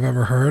fucking thing I've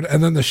ever heard.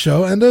 And then the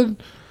show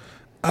ended.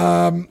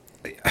 I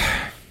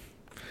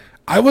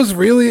was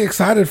really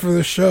excited for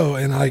the show,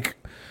 and like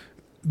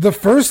the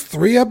first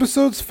 3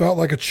 episodes felt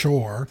like a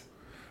chore.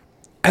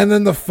 And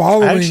then the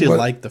following, I actually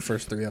liked the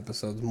first 3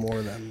 episodes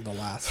more than the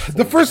last 4.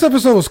 The first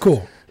episode was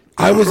cool.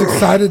 I was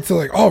excited to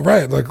like, oh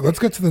right, like let's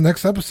get to the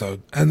next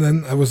episode. And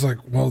then I was like,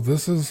 well,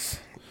 this is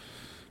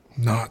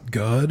not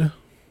good.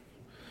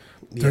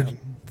 Yeah.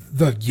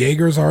 The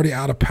Jaeger's already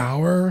out of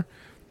power.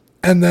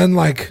 And then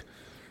like,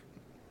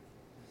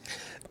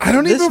 I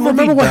don't even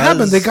remember what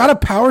happened. They got a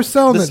power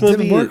cell and it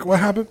didn't work. What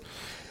happened?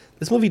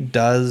 This movie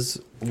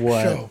does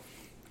what... Show.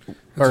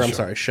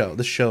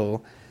 The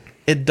show.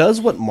 It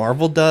does what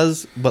Marvel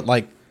does, but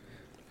like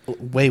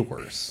way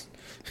worse.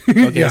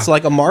 Okay, yeah. So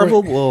like a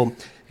Marvel will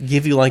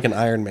give you like an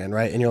Iron Man,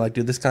 right? And you're like,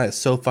 dude, this guy is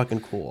so fucking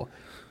cool.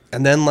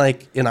 And then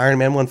like in Iron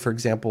Man 1, for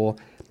example,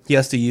 he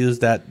has to use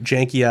that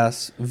janky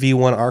ass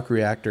V1 arc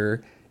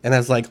reactor and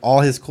has like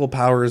all his cool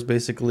powers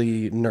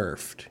basically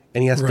nerfed.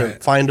 And he has to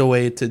find a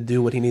way to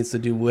do what he needs to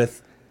do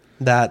with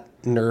that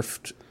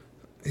nerfed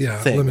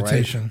thing,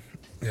 limitation.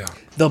 Right? Yeah.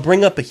 They'll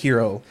bring up a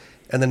hero,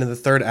 and then in the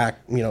third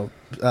act,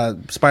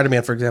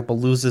 Spider-Man, for example,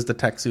 loses the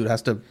tech suit,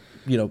 has to,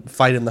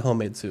 fight in the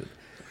homemade suit.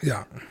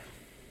 Yeah.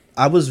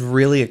 I was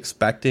really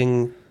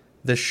expecting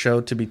this show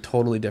to be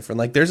totally different.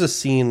 Like, there's a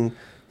scene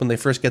when they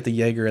first get the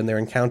Jaeger and they're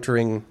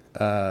encountering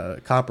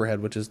Copperhead,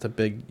 which is the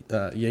big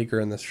Jaeger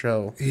in this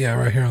show. Yeah,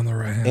 right here on the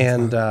right hand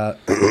and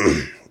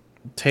side.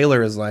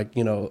 Taylor is like,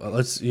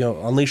 let's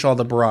unleash all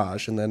the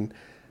barrage, and then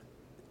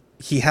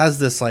he has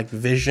this like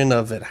vision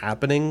of it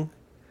happening,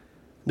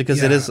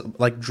 because it is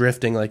like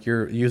drifting, like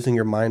you're using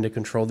your mind to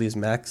control these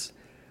mechs.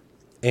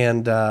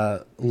 And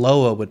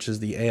Loa, which is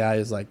the AI,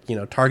 is like,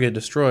 target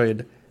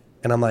destroyed.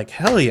 And I'm like,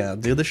 hell yeah,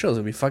 dude, this show's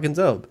gonna be fucking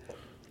dope.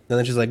 And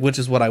then she's like, which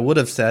is what I would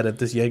have said if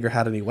this Jaeger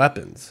had any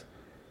weapons.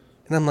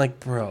 And I'm like,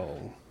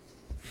 bro.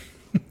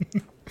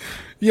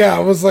 Yeah, I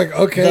was like,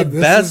 okay. The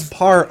best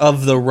part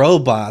of the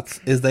robots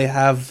is they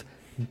have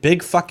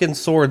big fucking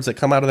swords that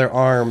come out of their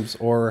arms,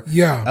 or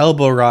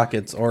elbow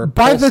rockets, or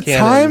pulse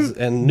cannons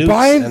and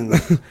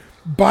nukes.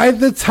 By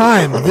the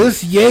time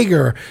this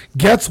Jaeger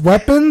gets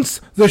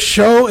weapons, the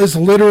show is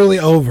literally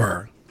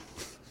over.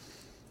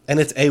 And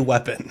it's a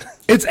weapon.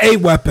 It's a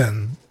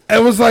weapon.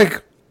 It was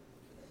like,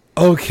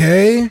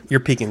 okay. You're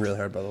peeking really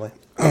hard, by the way.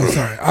 Oh,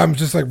 sorry. I'm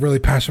just like really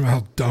passionate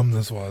about how dumb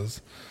this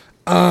was.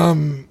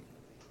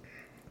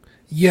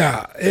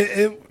 Yeah,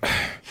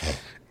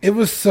 it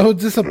was so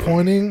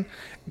disappointing,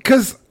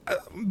 because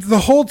the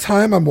whole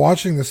time I'm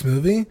watching this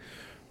movie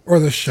or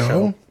the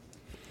show.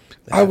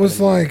 I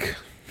was like,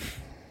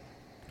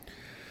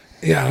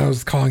 yeah, I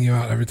was calling you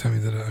out every time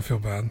you did it. I feel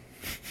bad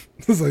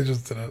because I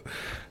just did it.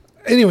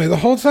 Anyway, the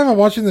whole time I'm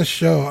watching this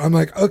show, I'm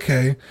like,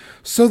 okay,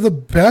 so the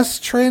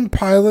best trained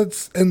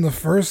pilots in the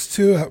first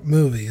two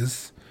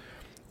movies,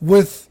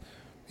 with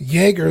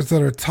Jaegers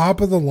that are top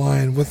of the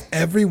line with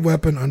every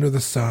weapon under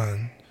the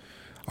sun,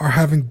 are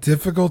having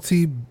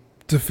difficulty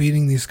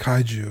defeating these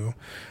kaiju.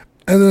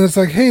 And then it's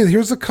like, hey,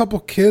 here's a couple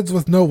kids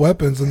with no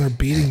weapons and they're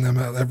beating them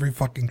at every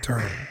fucking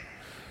turn.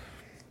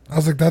 I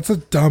was like, that's a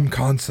dumb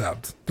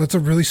concept. That's a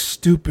really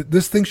stupid...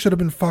 This thing should have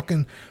been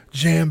fucking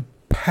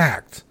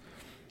jam-packed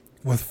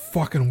with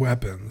fucking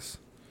weapons.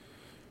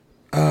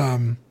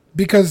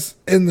 Because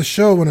in the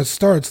show, when it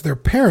starts, their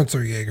parents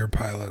are Jaeger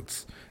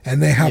pilots.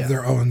 And they have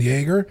their own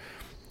Jaeger.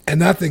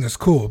 And that thing is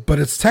cool. But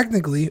it's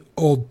technically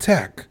old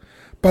tech.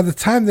 By the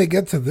time they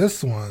get to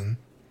this one,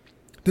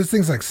 this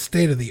thing's like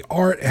state of the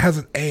art. It has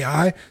an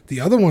AI. The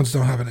other ones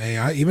don't have an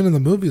AI. Even in the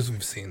movies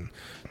we've seen,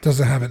 it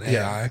doesn't have an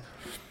AI.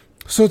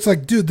 So it's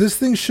like, dude, this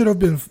thing should have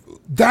been...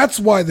 That's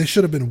why they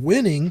should have been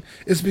winning,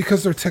 is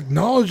because their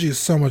technology is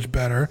so much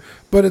better.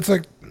 But it's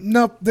like,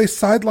 nope, they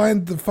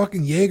sidelined the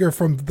fucking Jaeger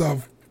from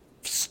the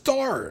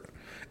start.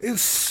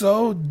 It's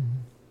so...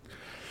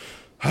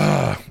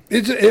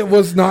 it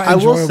was not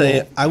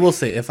enjoyable. I will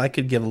say, if I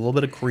could give a little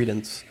bit of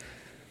credence,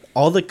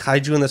 all the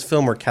kaiju in this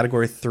film were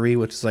category 3,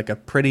 which is like a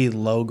pretty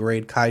low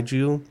grade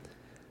kaiju.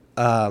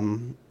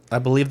 I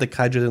believe the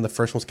kaiju in the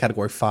first one was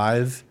category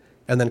 5.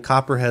 And then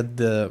Copperhead,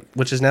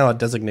 which is now a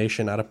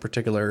designation, not a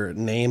particular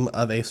name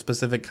of a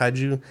specific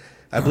kaiju.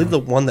 I believe the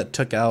one that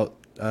took out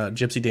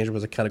Gypsy Danger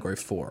was a category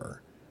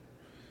 4.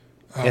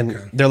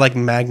 And they're like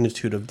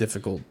magnitude of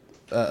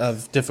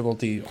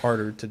difficulty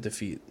harder to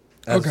defeat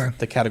as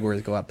the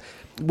categories go up.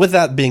 With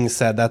that being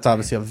said, that's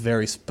obviously a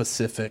very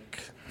specific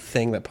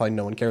thing that probably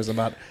no one cares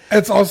about.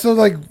 It's also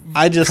like,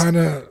 kind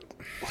of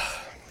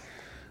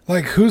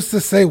like, who's to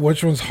say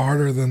which one's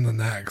harder than the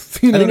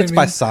next? You know I think it's what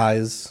I mean? by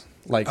size.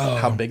 Like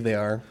how big they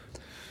are.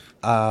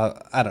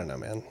 I don't know,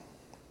 man.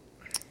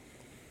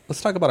 Let's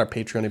talk about our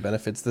Patreon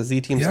benefits. The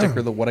Z-Team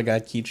sticker, the What a Guy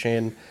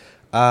keychain.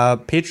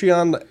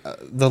 Patreon,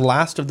 the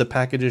last of the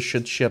packages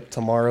should ship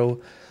tomorrow.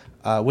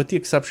 With the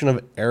exception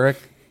of Eric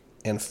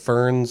and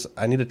Ferns,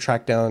 I need to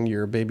track down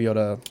your Baby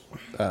Yoda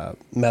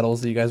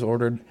medals that you guys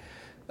ordered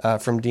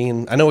from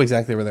Dean. I know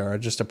exactly where they are,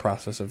 just a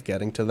process of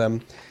getting to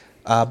them.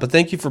 But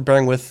thank you for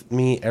bearing with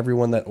me,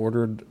 everyone that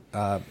ordered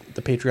the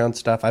Patreon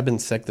stuff. I've been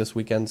sick this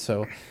weekend,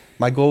 so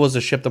my goal was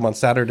to ship them on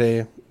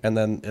Saturday, and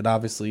then it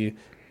obviously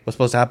was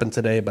supposed to happen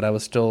today, but I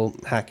was still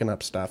hacking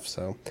up stuff,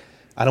 so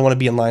I don't want to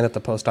be in line at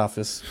the post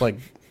office. Like,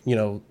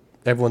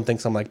 everyone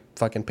thinks I'm like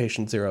fucking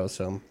patient zero,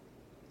 so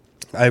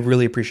I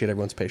really appreciate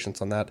everyone's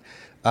patience on that.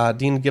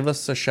 Dean, give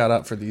us a shout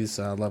out for these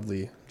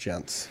lovely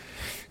gents.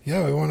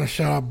 Yeah, we want to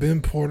shout out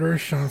Ben Porter,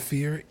 Sean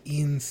Fear,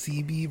 Ian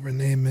Seeby,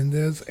 Renee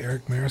Mendez,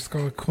 Eric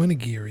Mariscal, Quinn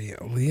Aguirre,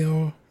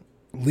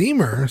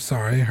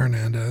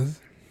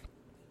 Hernandez,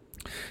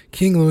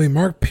 King Louis,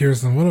 Mark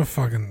Pearson, what a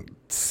fucking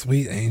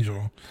sweet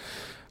angel,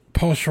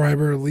 Paul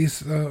Schreiber,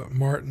 Lisa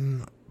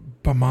Martin,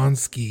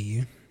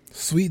 Bamansky,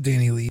 Sweet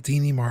Danny Lee,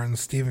 Deanie Martin,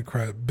 Stephen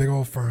Crett, Big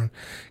Ol' Fern,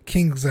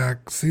 King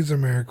Zach, Caesar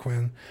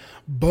Mariquin,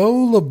 Bo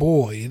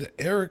LeBoyd,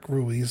 Eric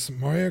Ruiz,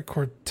 Mario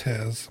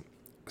Cortez,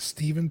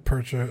 Stephen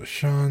Percha,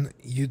 Sean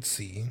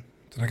Yutzi.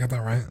 Did I get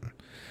that right?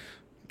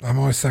 I'm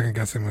always second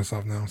guessing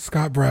myself now.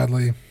 Scott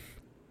Bradley,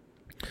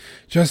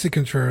 Jesse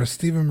Contreras,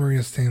 Stephen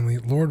Maria Stanley,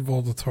 Lord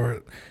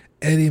Voldemort,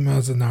 Eddie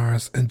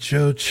Mazanares, and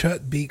Joe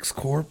Chut Beaks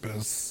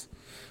Corpus.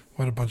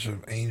 What a bunch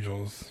of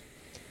angels.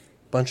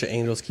 Bunch of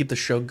angels. Keep the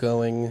show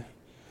going.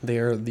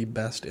 They're the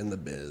best in the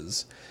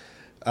biz.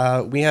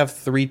 We have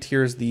 3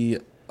 tiers. The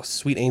a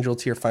Sweet Angel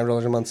tier,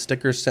 $5 a month,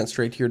 stickers sent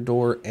straight to your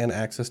door, and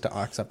access to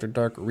Ox After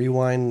Dark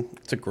Rewind.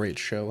 It's a great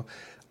show.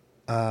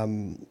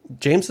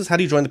 James says, how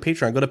do you join the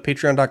Patreon? Go to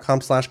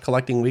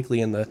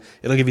patreon.com/collectingweekly, and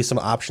it'll give you some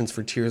options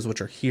for tiers,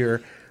 which are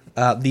here.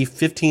 The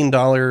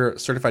 $15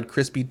 certified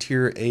crispy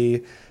tier,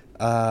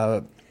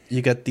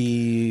 you get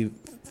the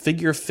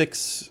figure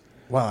fix.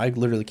 Wow, I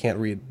literally can't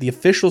read. The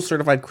official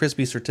certified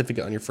crispy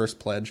certificate on your first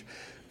pledge.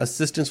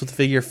 Assistance with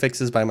figure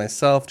fixes by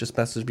myself. Just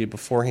message me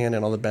beforehand,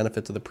 and all the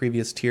benefits of the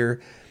previous tier.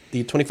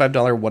 The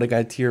 $25 What a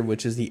Guy tier,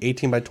 which is the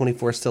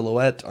 18x24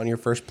 silhouette on your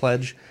first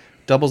pledge.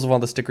 Doubles of all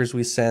the stickers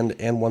we send,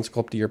 and one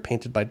Sculpteer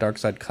painted by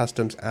Darkside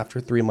Customs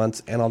after 3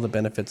 months, and all the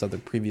benefits of the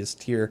previous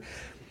tier.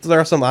 So there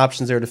are some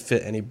options there to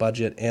fit any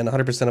budget, and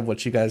 100% of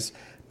what you guys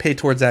pay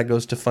towards that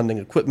goes to funding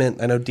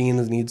equipment. I know Dean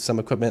needs some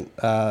equipment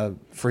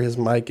for his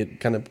mic. It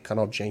kind of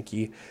all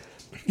janky.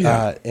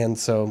 Yeah. And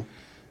so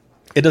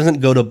it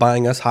doesn't go to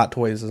buying us hot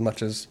toys as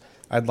much as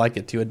I'd like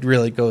it to. It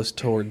really goes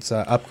towards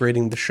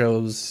upgrading the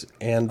shows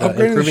and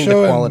improving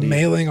the quality. And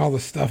mailing all the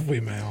stuff we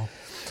mail.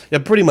 Yeah,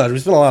 pretty much. We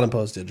spend a lot on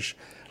postage.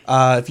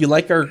 If you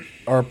like our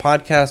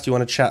podcast, you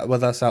want to chat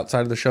with us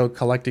outside of the show,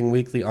 Collecting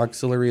Weekly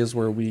Auxiliary is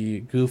where we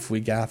goof, we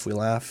gaff, we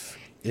laugh.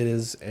 It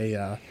is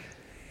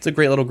it's a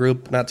great little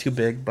group, not too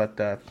big, but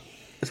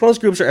it's one of those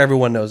groups where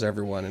everyone knows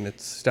everyone, and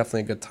it's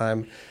definitely a good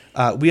time.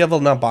 We have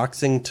an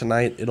unboxing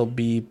tonight. It'll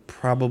be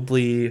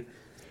probably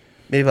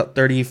maybe about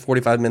 30,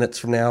 45 minutes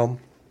from now.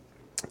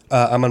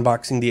 I'm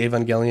unboxing the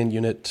Evangelion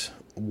Unit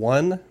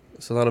 1,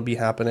 so that'll be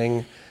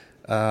happening.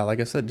 Like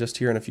I said, just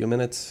here in a few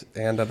minutes,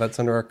 and that's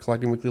under our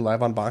Collecting Weekly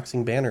live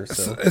unboxing banner.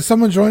 So, is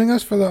someone joining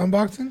us for the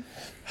unboxing?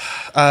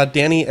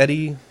 Danny,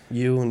 Eddie,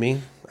 you, and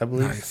me, I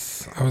believe.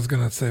 Nice. I was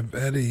gonna say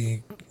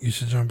Eddie, you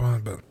should jump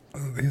on, but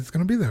he's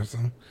gonna be there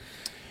soon.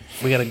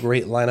 We got a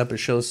great lineup of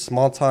shows.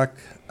 Small Talk,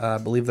 I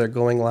believe they're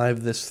going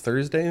live this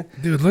Thursday.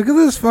 Dude, look at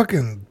this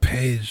fucking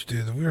page,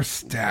 dude. We're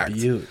stacked.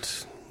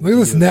 Beaut. Look at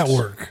this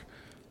network.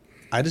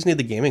 I just need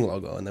the gaming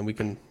logo, and then we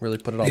can really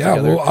put it all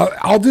together. Yeah, well,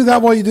 I'll do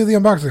that while you do the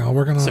unboxing. I'll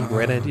work on That's a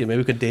great idea. Maybe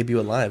we could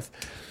debut it live.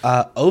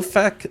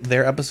 OFAC,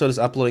 their episode is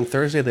uploading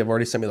Thursday. They've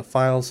already sent me the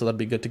file, so that'll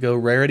be good to go.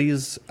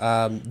 Rarities,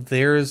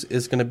 theirs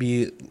is going to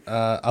be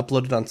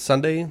uploaded on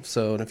Sunday,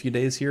 so in a few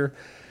days here.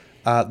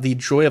 The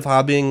Joy of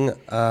Hobbying,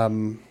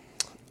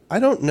 I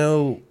don't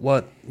know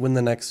when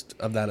the next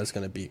of that is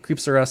going to be.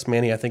 Creeps Are Us,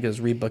 Manny, I think,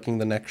 is rebooking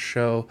the next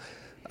show.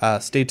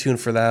 Stay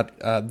tuned for that.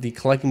 The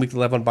Collecting Weekly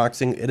Live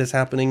unboxing, it is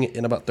happening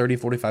in about 30,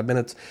 45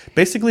 minutes.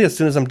 Basically, as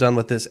soon as I'm done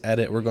with this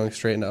edit, we're going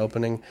straight into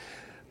opening.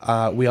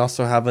 We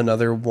also have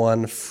another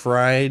one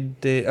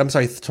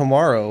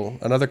tomorrow,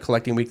 another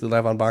Collecting Weekly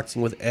Live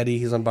unboxing with Eddie.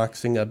 He's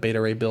unboxing a Beta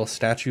Ray Bill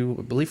statue,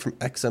 I believe from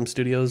XM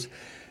Studios.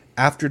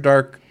 After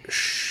Dark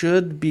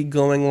should be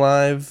going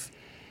live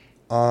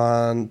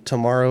on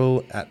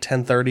tomorrow at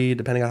 10:30,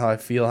 depending on how I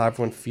feel, how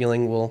everyone's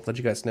feeling, we'll let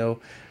you guys know.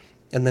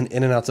 And then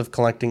In and Outs of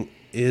Collecting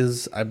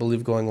is, I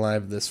believe, going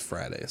live this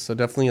Friday. So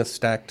definitely a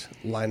stacked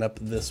lineup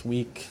this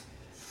week.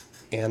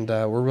 And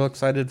we're real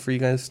excited for you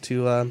guys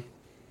to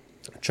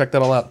check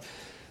that all out.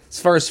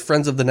 As far as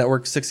friends of the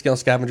network, 6 Scale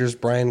Scavengers,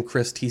 Brian,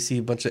 Chris, TC,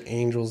 a bunch of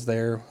angels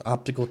there.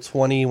 Optical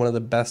 20, one of the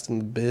best in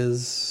the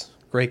biz.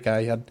 Great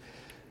guy. He had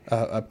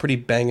a pretty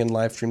banging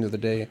live stream the other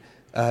day.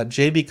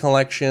 JB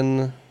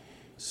Collection,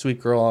 sweet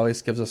girl,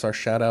 always gives us our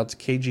shout outs.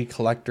 KG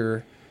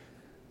Collector,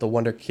 the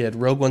Wonder Kid.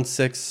 Rogue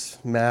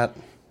 16, Matt,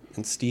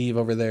 and Steve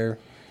over there.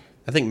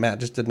 I think Matt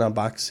just did an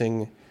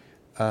unboxing.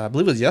 I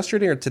believe it was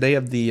yesterday or today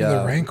of the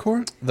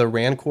Rancor? The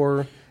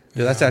Rancor.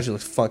 Dude, that actually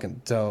looks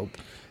fucking dope.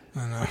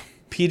 I know.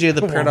 PJ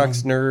the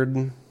Paradox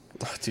Nerd.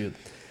 Oh, dude.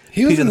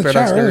 He was in the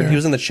chat earlier. He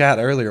was in the chat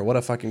earlier. What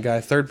a fucking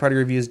guy. Third Party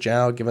Reviews,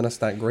 Jao, giving us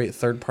that great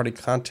third party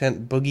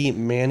content. Boogie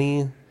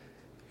Manny. If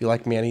you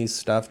like Manny's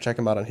stuff, check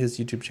him out on his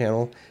YouTube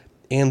channel.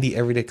 And the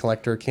Everyday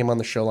Collector came on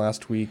the show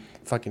last week.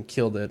 Fucking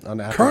killed it on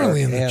Apple.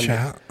 Currently in the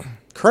chat.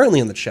 Currently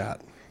in the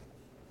chat.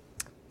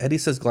 Eddie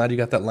says, glad you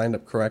got that lined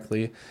up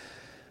correctly.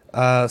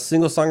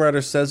 Single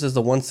Songwriter says, is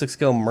the 1/6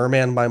 scale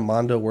Merman by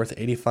Mondo worth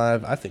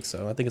 $85? I think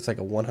so. I think it's like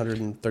a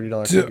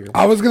 $130 figure.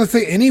 I was going to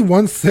say any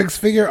 1/6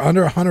 figure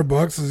under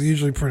 $100 is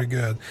usually pretty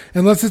good.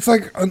 Unless it's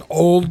like an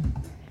old,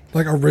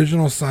 like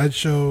original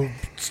Sideshow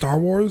Star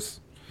Wars.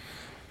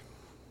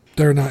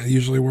 They're not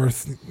usually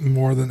worth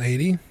more than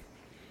 80.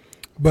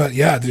 But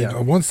yeah, dude,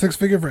 a 1/6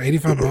 figure for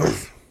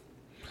 $85.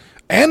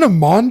 And a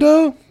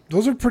Mondo?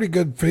 Those are pretty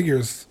good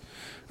figures.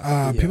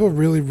 People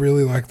really,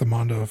 really like the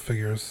Mondo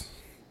figures.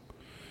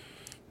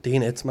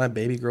 Dean, it's my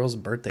baby girl's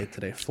birthday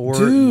today.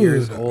 4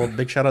 years old.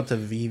 Big shout out to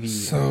Vivi.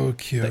 So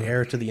cute. The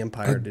heir to the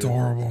empire.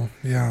 Adorable.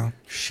 Dude. Yeah.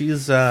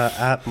 She's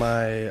at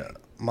my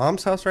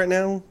mom's house right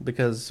now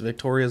because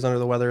Victoria's under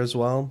the weather as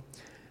well.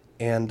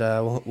 And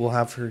we'll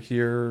have her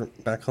here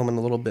back home in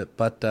a little bit.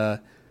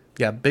 But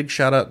yeah, big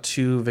shout out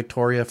to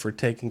Victoria for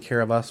taking care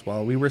of us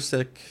while we were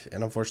sick.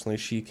 And unfortunately,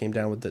 she came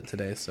down with it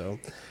today. So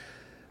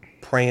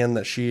praying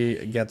that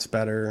she gets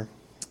better.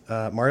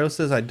 Mario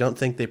says, I don't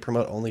think they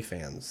promote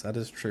OnlyFans. That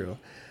is true.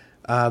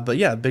 But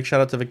yeah, big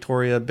shout out to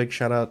Victoria. Big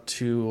shout out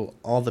to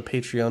all the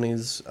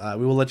Patreonies.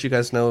 We will let you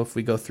guys know if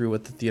we go through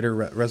with the theater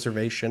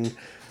reservation.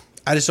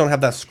 I just don't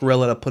have that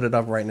Skrilla to put it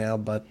up right now,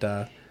 but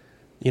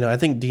I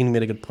think Dean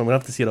made a good point. We don't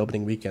have to see it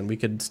opening weekend. We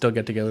could still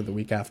get together the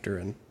week after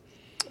and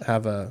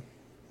have a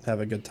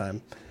good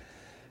time.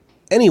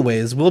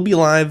 Anyways, we'll be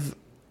live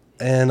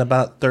in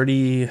about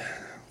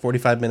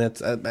 30-45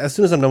 minutes. As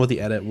soon as I'm done with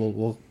the edit,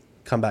 we'll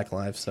come back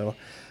live. So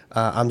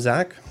I'm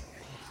Zach.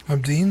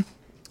 I'm Dean.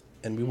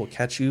 And we will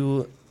catch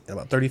you in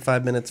about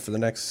 35 minutes for the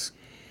next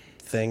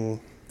thing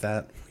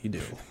that we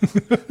do.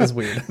 That's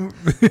weird.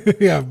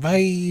 Yeah,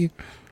 bye.